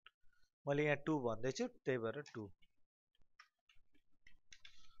एन मैले यहाँ 2 भन्दैछु त्यही भएर 2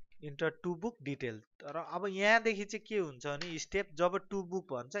 इन्टर 2 बुक डिटेल तर अब यहाँदेखि चाहिँ के हुन्छ भने स्टेप जब 2 बुक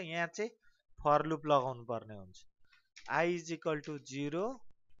भन्छ यहाँ चाहिँ फर लुप लगाउनु पर्ने हुन्छ i = 0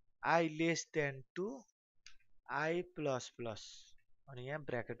 i <2 I plus plus अनि यहाँ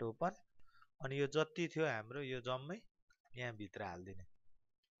ब्र्याकेट ओपन अनि यो जति थियो हाम्रो यो जम्मै यहाँ भित्र हाल्दिने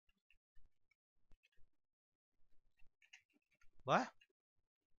भयो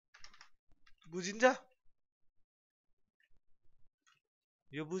बुझिन्छ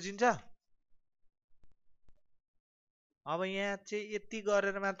यो बुझिन्छ अब यहाँ चाहिँ यति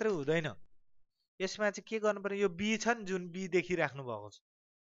गरेर मात्रै हुँदैन यसमा चाहिँ के गर्नु पर्यो यो बी छ नि जुन बी देखिराख्नु भएको छ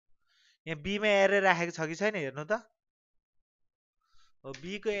यहाँ बीमा एरे राखेको छ कि छैन हेर्नु त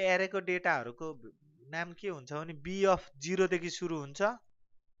बी को एरेको डेटाहरूको नाम के हुन्छ भने बी अफ 0 देखि सुरु हुन्छ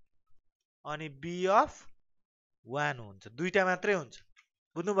अनि बी अफ 1 हुन्छ दुईटा मात्रै हुन्छ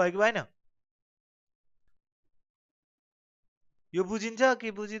बुझ्नुभयो कि भएन यो बुझिन्छ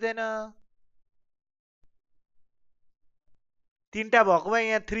कि बुझिँदैन तीनटा भएको भए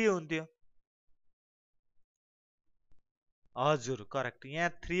यहाँ 3 हुन्थ्यो हजुर करेक्ट यहाँ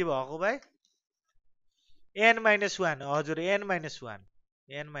 3 भएको भए n-1 हजुर n-1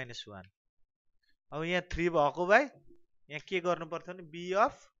 n-1 अब यहाँ 3 भएको भए यहाँ के गर्नु पर्थ्यो भने बी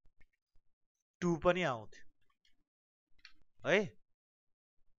अफ 2 पनि आउँथ्यो है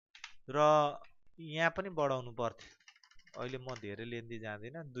र यहाँ पनि बढाउनु पर्थ्यो अहिले म धेरै लेन्दी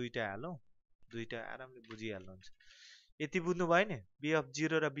जाँदिनँ दुईटा हालौँ दुईटा आरामले बुझिहाल्नुहुन्छ यति बुझ्नु भयो नि बी अफ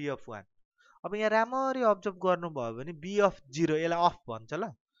 0 र बी अफ 1 अब यहाँ राम्ररी अब्जर्भ गर्नुभयो भने बी अफ 0 यसलाई अफ भन्छ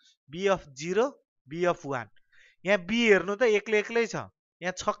ल बी अफ 0 बी अफ 1 यहाँ बी हेर्नु त एक्लै छ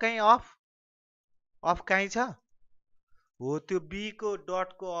यहाँ छ कहीँ अफ कहीँ छ हो त्यो बी को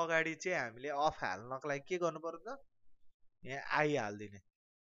डट को अगाडि चाहिँ हामीले अफ हाल्नको लागि के गर्नु पर्यो त यहाँ आई हाल्दिने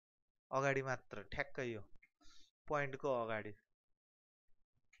अगाडि मात्र ठ्याक्कै यो पोइन्टको अगाडि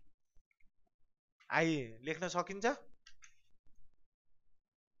आई लेख्न सकिन्छ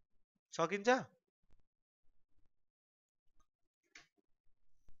सकिन्छ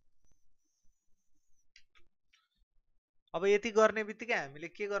अब यति गर्ने बित्तिकै हामीले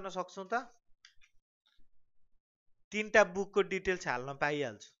के गर्न सक्छौँ त तीनटा बुकको डिटेल्स हाल्न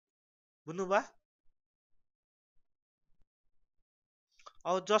पाइहाल्छ बुझ्नुभयो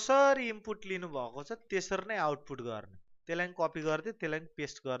अब जसरी इनपुट लिनु भएको छ त्यसरी नै आउटपुट गर्ने त्यसलाई कपी गर्दै त्यसलाई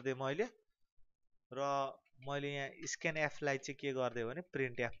पेस्ट गर्दै मैले र मैले यहाँ स्क्यान एफ लाई चाहिँ के गर्दै भने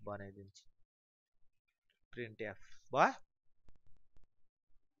प्रिन्ट एफ बनाइदिन्छु प्रिन्ट एफ भयो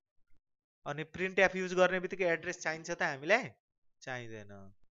अनि प्रिन्ट एफ युज गर्ने बित्तिकै एड्रेस चाहिन्छ त हामीलाई चाहिँदैन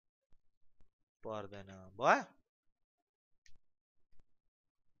पर्दैन भयो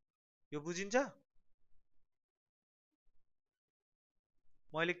यो बुझिन्छ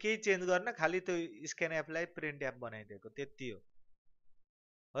मैले केही चेन्ज गर्न खालि त्यो स्क्यान एपलाई प्रिन्ट एप बनाइदिएको त्यति हो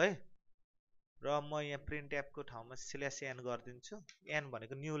है र म यहाँ प्रिन्ट एपको ठाउँमा /n गरिदिन्छु n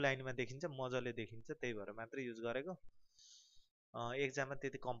भनेको न्यू लाइनमा देखिन्छ मजाले देखिन्छ त्यही भएर मात्रै युज गरेको एक्जाममा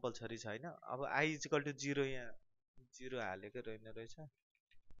त्यति कम्पलसरी छैन अब i = 0 यहाँ 0 हालेको रहेछ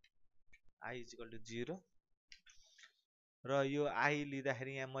i = 0 र यो i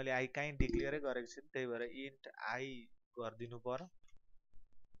लिँदाखेरि यहाँ मैले i कहीँ डिक्लेयरै गरेको छु त्यही भएर इन्ट i गरिदिनु पर्यो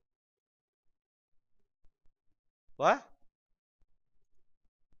भयो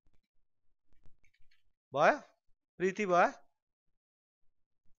भयो प्रीति भयो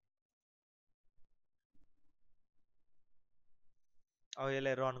अब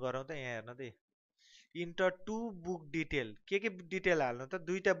यसलाई रन गरौँ त यहाँ हेर्नु त इन्टर टु बुक डिटेल के डिटेल हाल्नु त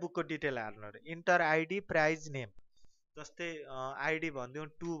दुईटा बुकको डिटेल हाल्नु रे इन्टर आइडी प्राइज नेम जस्तै आइडी भनिदिउँ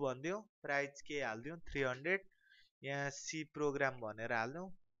 2 भनिदिउँ प्राइज के हालिदिउँ 300 यहाँ सी प्रोग्राम भनेर हाल्दिउँ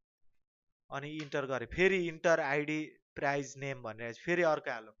अनि इन्टर गरे फेरि इन्टर आइडी प्राइज नेम भनेर फेरि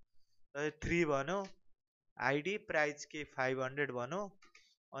अर्को हालौँ 3 भनौँ आइडी प्राइज के 500 भनौँ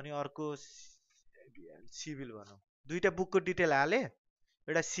अनि अर्को सिभिल भनौँ दुईटा बुकको डिटेल हाले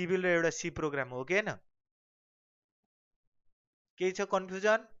एउटा सिभिल र एउटा सी प्रोग्राम हो कि हैन केही छ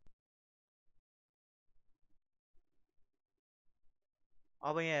कन्फ्युजन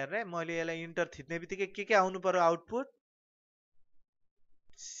अब यहाँ हेर्नु मैले यसलाई इन्टर थिच्ने बित्तिकै के आउनु पर्यो आउटपुट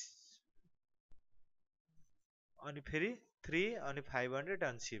अनि फेरि 3 अनि 500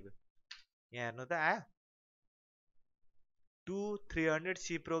 अनि सिभिल यहाँ हेर्नु त आयो 2 300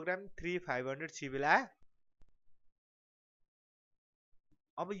 सी प्रोग्राम 3 500 सिभिल आयो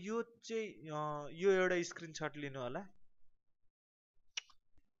अब यो चाहिँ यो एउटा स्क्रिनशट लिनु होला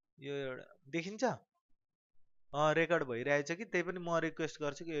यो एउटा देखिन्छ रेकर्ड भइरहेछ कि त्यही पनि म रिक्वेस्ट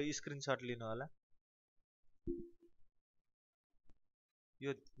गर्छु कि यो स्क्रिनशट लिनु होला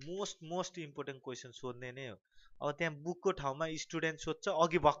यो मोस्ट इम्पोर्टेन्ट क्वेसन सोध्ने नै हो अब त्यहाँ बुकको ठाउँमा स्टुडेन्ट सोध्छ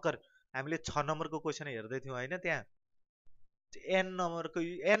अघि भर्खर हामीले 6 नम्बरको क्वेसन हेर्दै थियौँ होइन त्यहाँ n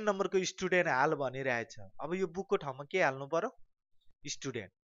नम्बरको स्टुडेन्ट हाल भनिरहेछ अब यो बुकको ठाउँमा के हाल्नु पर्यो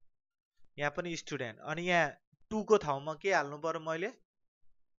स्टुडेन्ट यहाँ पनि स्टुडेन्ट अनि यहाँ 2 को ठाउँमा के हाल्नु पर्यो मैले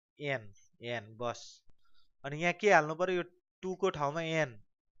n n बस अनि यहाँ के हाल्नु पर्यो यो 2 को ठाउँमा n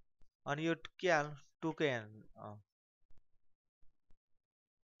अनि यो के हाल्नु 2 को n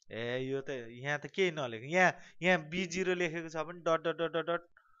ए यो त यहाँ त केही नलेख यहाँ b0 लेखेको छ भने dot dot dot dot dot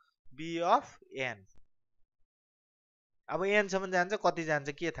b of n अब n सम्म जान्छ कति जान्छ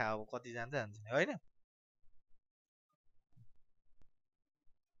के थाहा अब कति जान्छ जान्छ हैन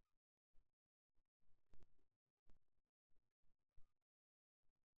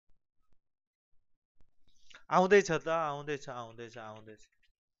आउँदैछ त आउँदैछ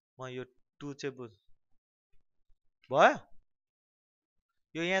म यो 2 चाहिँ बुझ भयो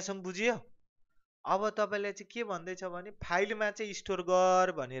यो यहाँसम्म बुझियो अब तपाईँले चाहिँ के भन्दैछ भने फाइलमा चाहिँ स्टोर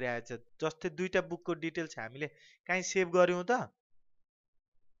गर भनिरहेछ जस्तै दुईटा बुकको डिटेल्स हामीले कहीँ सेभ गर्यौँ त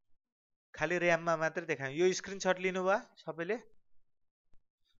खालि ऱ्याममा मात्रै देखायौँ यो स्क्रिनसट लिनुभयो सबैले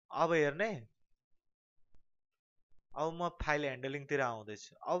अब हेर्ने अब म फाइल ह्यान्डलिङतिर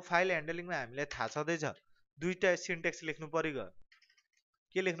आउँदैछु अब फाइल ह्यान्डलिङमा हामीलाई थाहा छँदैछ दुईटा सिन्टेक्स लेख्नु पर्यो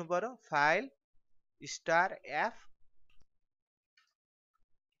के लेख्नु पर्यो फाइल स्टार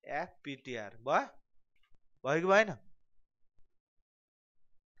एफपिटिआर भयो कि भएन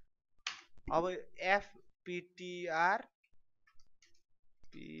अब एफपिटिआर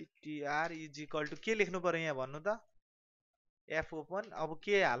इज इक्वल टु के लेख्नु पर्यो यहाँ भन्नु त एफ ओपन अब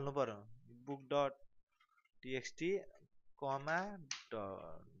के हाल्नु पर्यो बुक डट टीएक्सटी कमा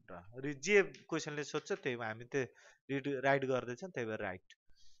जे क्वेसनले सोध्छ त्यही हामी त्यो राइट गर्दैछौँ त्यही भएर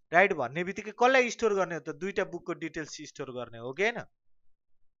राइट भन्ने बित्तिकै कसलाई स्टोर गर्ने हो त दुईटा बुकको डिटेल्स स्टोर गर्ने हो कि होइन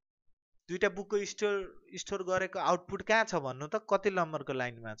दुईटा बुकको स्टोर गरेको आउटपुट कहाँ छ भन्नु त कति नम्बरको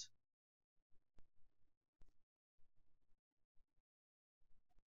लाइनमा छ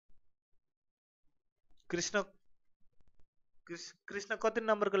कृष्ण कति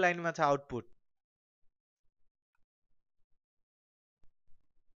नम्बरको लाइनमा छ आउटपुट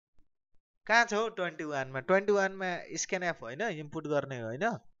कहाँ छ हौ 21 मा 21 मा स्क्यान एफ होइन इनपुट गर्ने होइन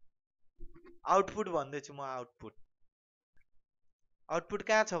आउटपुट भन्दैछु म आउटपुट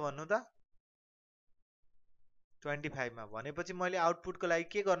कहाँ छ भन्नु त 25 मा भनेपछि मैले आउटपुटको लागि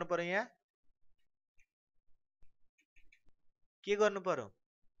के गर्नु पर्यो यहाँ के गर्नु पर्यो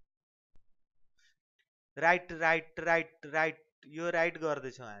राइट यो राइट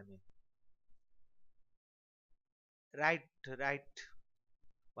गर्दैछौँ हामी राइट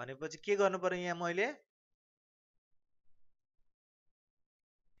भनेपछि के गर्नु पर्यो यहाँ मैले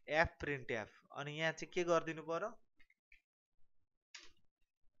एफ प्रिन्ट एफ अनि यहाँ चाहिँ के गरिदिनु पर्यो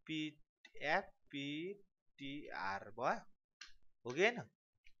एफपिटिआर भयो हो कि होइन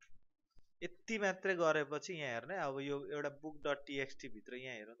यति मात्रै गरेपछि यहाँ हेर्ने अब यो एउटा बुक डट टीएक्सटी भित्र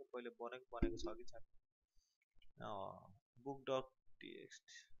यहाँ हेर्नु त पहिले बनेको छ कि छैन बुक डट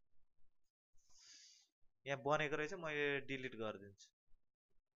टीएक्सटी यहाँ बनेको रहेछ मैले डिलिट गरिदिन्छु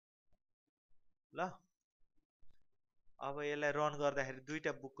ल अब यसलाई रन गर्दाखेरि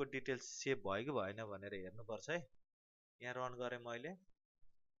दुईटा बुकको डिटेल्स सेभ भयो कि भएन भनेर हेर्नुपर्छ है यहाँ रन गरेँ मैले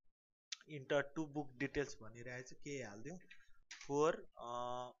इन्टर टु बुक डिटेल्स भनिरहेछ के हालिदिउँ 4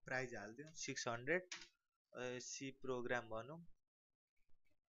 प्राइज हालिदिउँ 600 सी प्रोग्राम भनौँ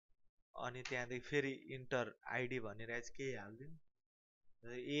अनि त्यहाँदेखि फेरि इन्टर आइडी भनिरहेछ केही हालिदिउँ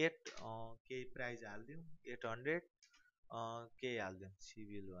 8 केही प्राइज हालिदिउँ 800 केही हालिदिउँ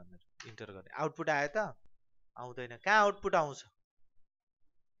सिभिल भनेर इन्टर गर्ने आउटपुट आयो त आउँदैन कहाँ आउटपुट आउँछ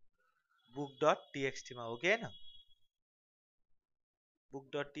बुक डट टीएक्सटीमा हो कि होइन बुक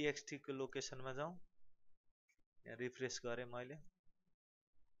डट टीएक्सटीको लोकेसनमा जाउँ यहाँ रिफ्रेस गरेँ मैले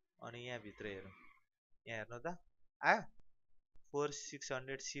अनि यहाँ भित्र हेरौँ यहाँ हेर्नु त आयो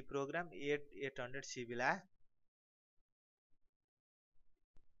 4600 सी प्रोग्राम 800 सिभिल आयो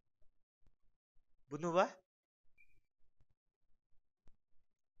बुझ्नुभयो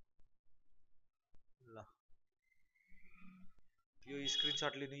ल यो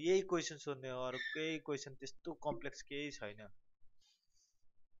स्क्रिनसट लिनु यही क्वेसन सोध्ने हो अरू केही क्वेसन त्यस्तो कम्प्लेक्स केही छैन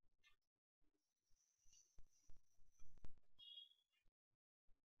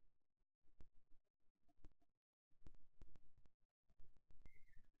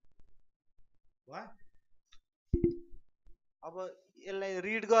अब यसलाई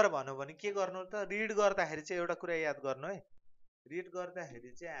रिड गर भन्यो भने के गर्नु त रिड गर्दाखेरि चाहिँ एउटा कुरा याद गर्नु है रिड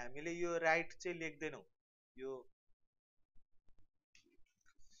गर्दाखेरि चाहिँ हामीले यो राइट चाहिँ लेख्दैनौँ यो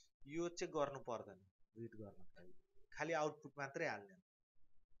चाहिँ गर्नु पर्दैन रिड गर्न खालि आउटपुट मात्रै हाल्ने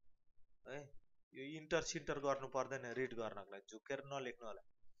है यो इन्टर सिन्टर गर्नु पर्दैन रिड गर्नको लागि झुकेर नलेख्नु होला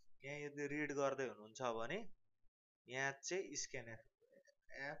यहाँ यदि रिड गर्दै हुनुहुन्छ भने यहाँ चाहिँ स्क्यान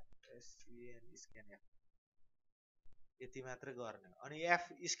स्क्यान एफ यति मात्रै गर्ने अनि एफ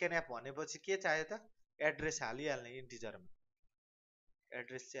स्क्यान एफ भनेपछि के चाहियो त एड्रेस हालिहाल्ने इन्टिजरमा,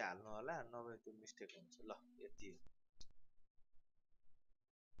 एड्रेस चाहिँ हाल्नु होला, नभए त्यो मिस्टेक हुन्छ। ल यति हो।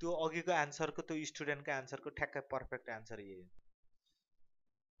 त्यो अघिको आन्सरको, त्यो स्टुडेन्टको आन्सरको ठ्याक्कै पर्फेक्ट आन्सर यही हो।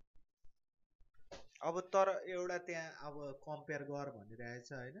 अब तर एउटा त्यहाँ अब कम्पेयर गर भनिरहेछ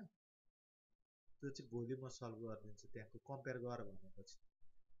होइन, त्यो चाहिँ भोलि म सल्भ गरिदिन्छु। त्यहाँको कम्पेयर गर भनेपछि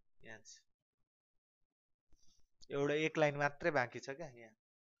यहाँ एउटा एक लाइन मात्रै बाँकी छ क्या। यहाँ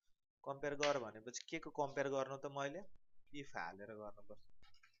कम्पेयर गर भनेपछि के को कम्पेयर गर्नु त, मैले इफ हालेर गर्नुपर्छ।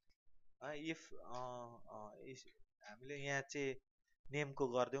 इफ हामीले यहाँ चाहिँ नेमको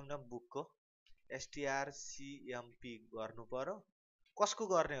गरिदिउँ न, बुकको STRCMP गर्नु पर्यो। कसको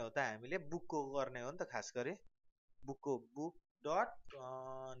गर्ने हो त, हामीले बुकको गर्ने हो नि त खास गरी। बुकको बुक डट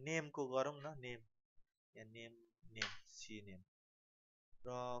नेमको गरौँ न, नेम, यहाँ नेम, नेम सी नेम। र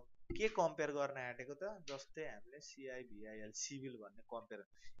के कम्पेयर गर्न आँटेको त, जस्तै हामीले CIVIL सिभिल भन्ने कम्पेयर,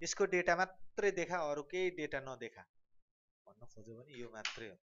 यसको डेटा मात्रै देखा, अरू केही डेटा नदेखा भन्न खोज्यो भने यो मात्रै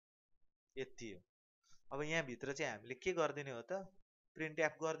हो, यति हो। अब यहाँभित्र चाहिँ हामीले के गरिदिने हो त, प्रिन्ट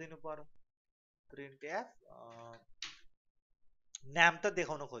एफ गरिदिनु पर्यो। प्रिन्ट एफ नाम त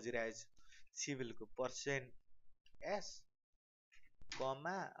देखाउन खोजिरहेछ सिभिलको, %S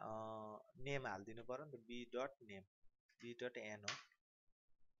कमा नेम हालिदिनु पर्यो नि त, B.name, B.n हो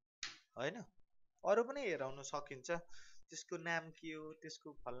होइन। अरू पनि हेराउन सकिन्छ, त्यसको नाम के हो, त्यसको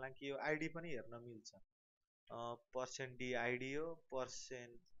फल्ना के हो, आइडी पनि हेर्न मिल्छ। %D आइडी हो,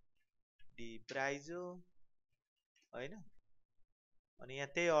 %D प्राइज हो होइन। अनि यहाँ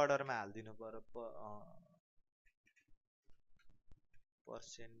त्यही अर्डरमा हालिदिनु पर्यो,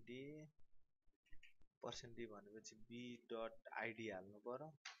 %D भनेपछि B.id हाल्नु पर्यो,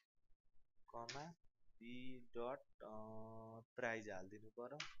 कमा B.price हालिदिनु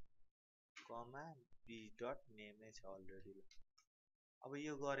पर्यो, कमा B.name छ अलरेडी। अब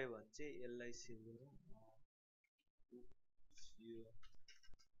यो गऱ्यो भने चाहिँ यसलाई सेभ गरौँ,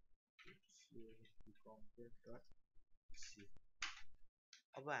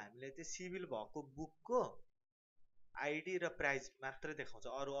 अब हामीले चाहिँ सिभिल भएको बुकको आइडी र प्राइस मात्रै देखाउँछ,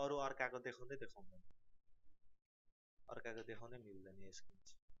 अरू अर्काको देखाउँदै देखाउँदैन, अर्काको देखाउनै मिल्दैन यसको।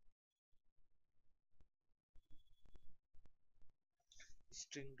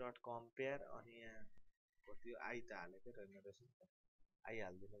 स्ट्रिङ डट कम्पेयर, अनि यहाँ कति आई त हालेकै रहेन रहेछ नि त, आई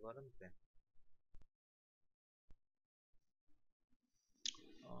हालिदिनु पर्यो नि त्यहाँ।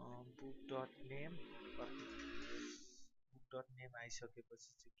 Book dot name, book dot name आइसकेपछि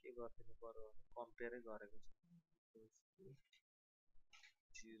चाहिँ के गरिदिनु पर्यो भने कम्पेयरै गरेको छ,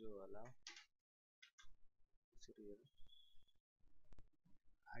 0 होला, यसरी हेरौँ,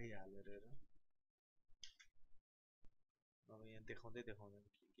 आई हालेर हेरौँ। अब यहाँ देखाउँदै देखाउँदैन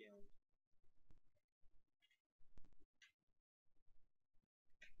के हुन्छ।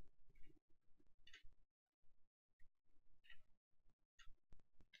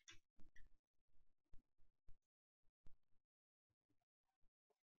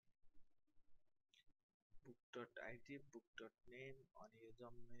 .id, .name, अनि यो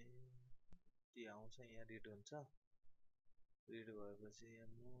जम्मै के आउँछ, यहाँ रिड हुन्छ। रिड भएपछि यहाँ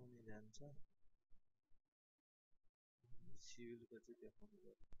मुनि जान्छ, सिभिलको चाहिँ देखाउनु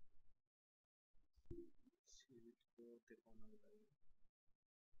पर्यो, सिभिलको देखाउनको लागि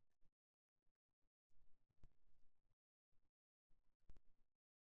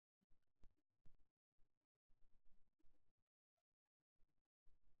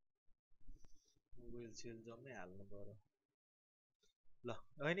मोबाइल सेल जम्मै हाल्नु पर्यो। ल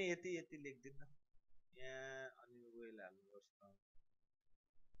होइन, यति लेखिदिनु न यहाँ, अनि मोबाइल हाल्नुपर्छ।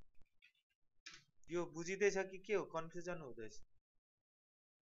 यो बुझिँदैछ कि के हो, कन्फ्युजन हुँदैछ,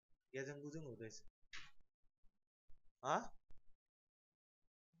 याजङ बुझुङ हुँदैछ?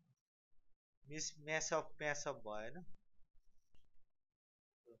 म्यासअप भएन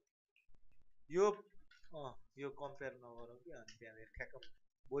यो। यो कम्पेयर नगरौँ कि, अनि त्यहाँनिर ठ्याक्क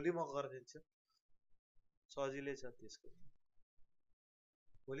भोलि म गरिदिन्छु, सजिलै छ त्यसको।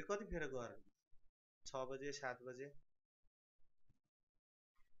 भोलि कतिखेर गर, 6 बजे 7 बजे?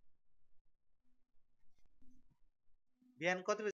 बिहान कति बजे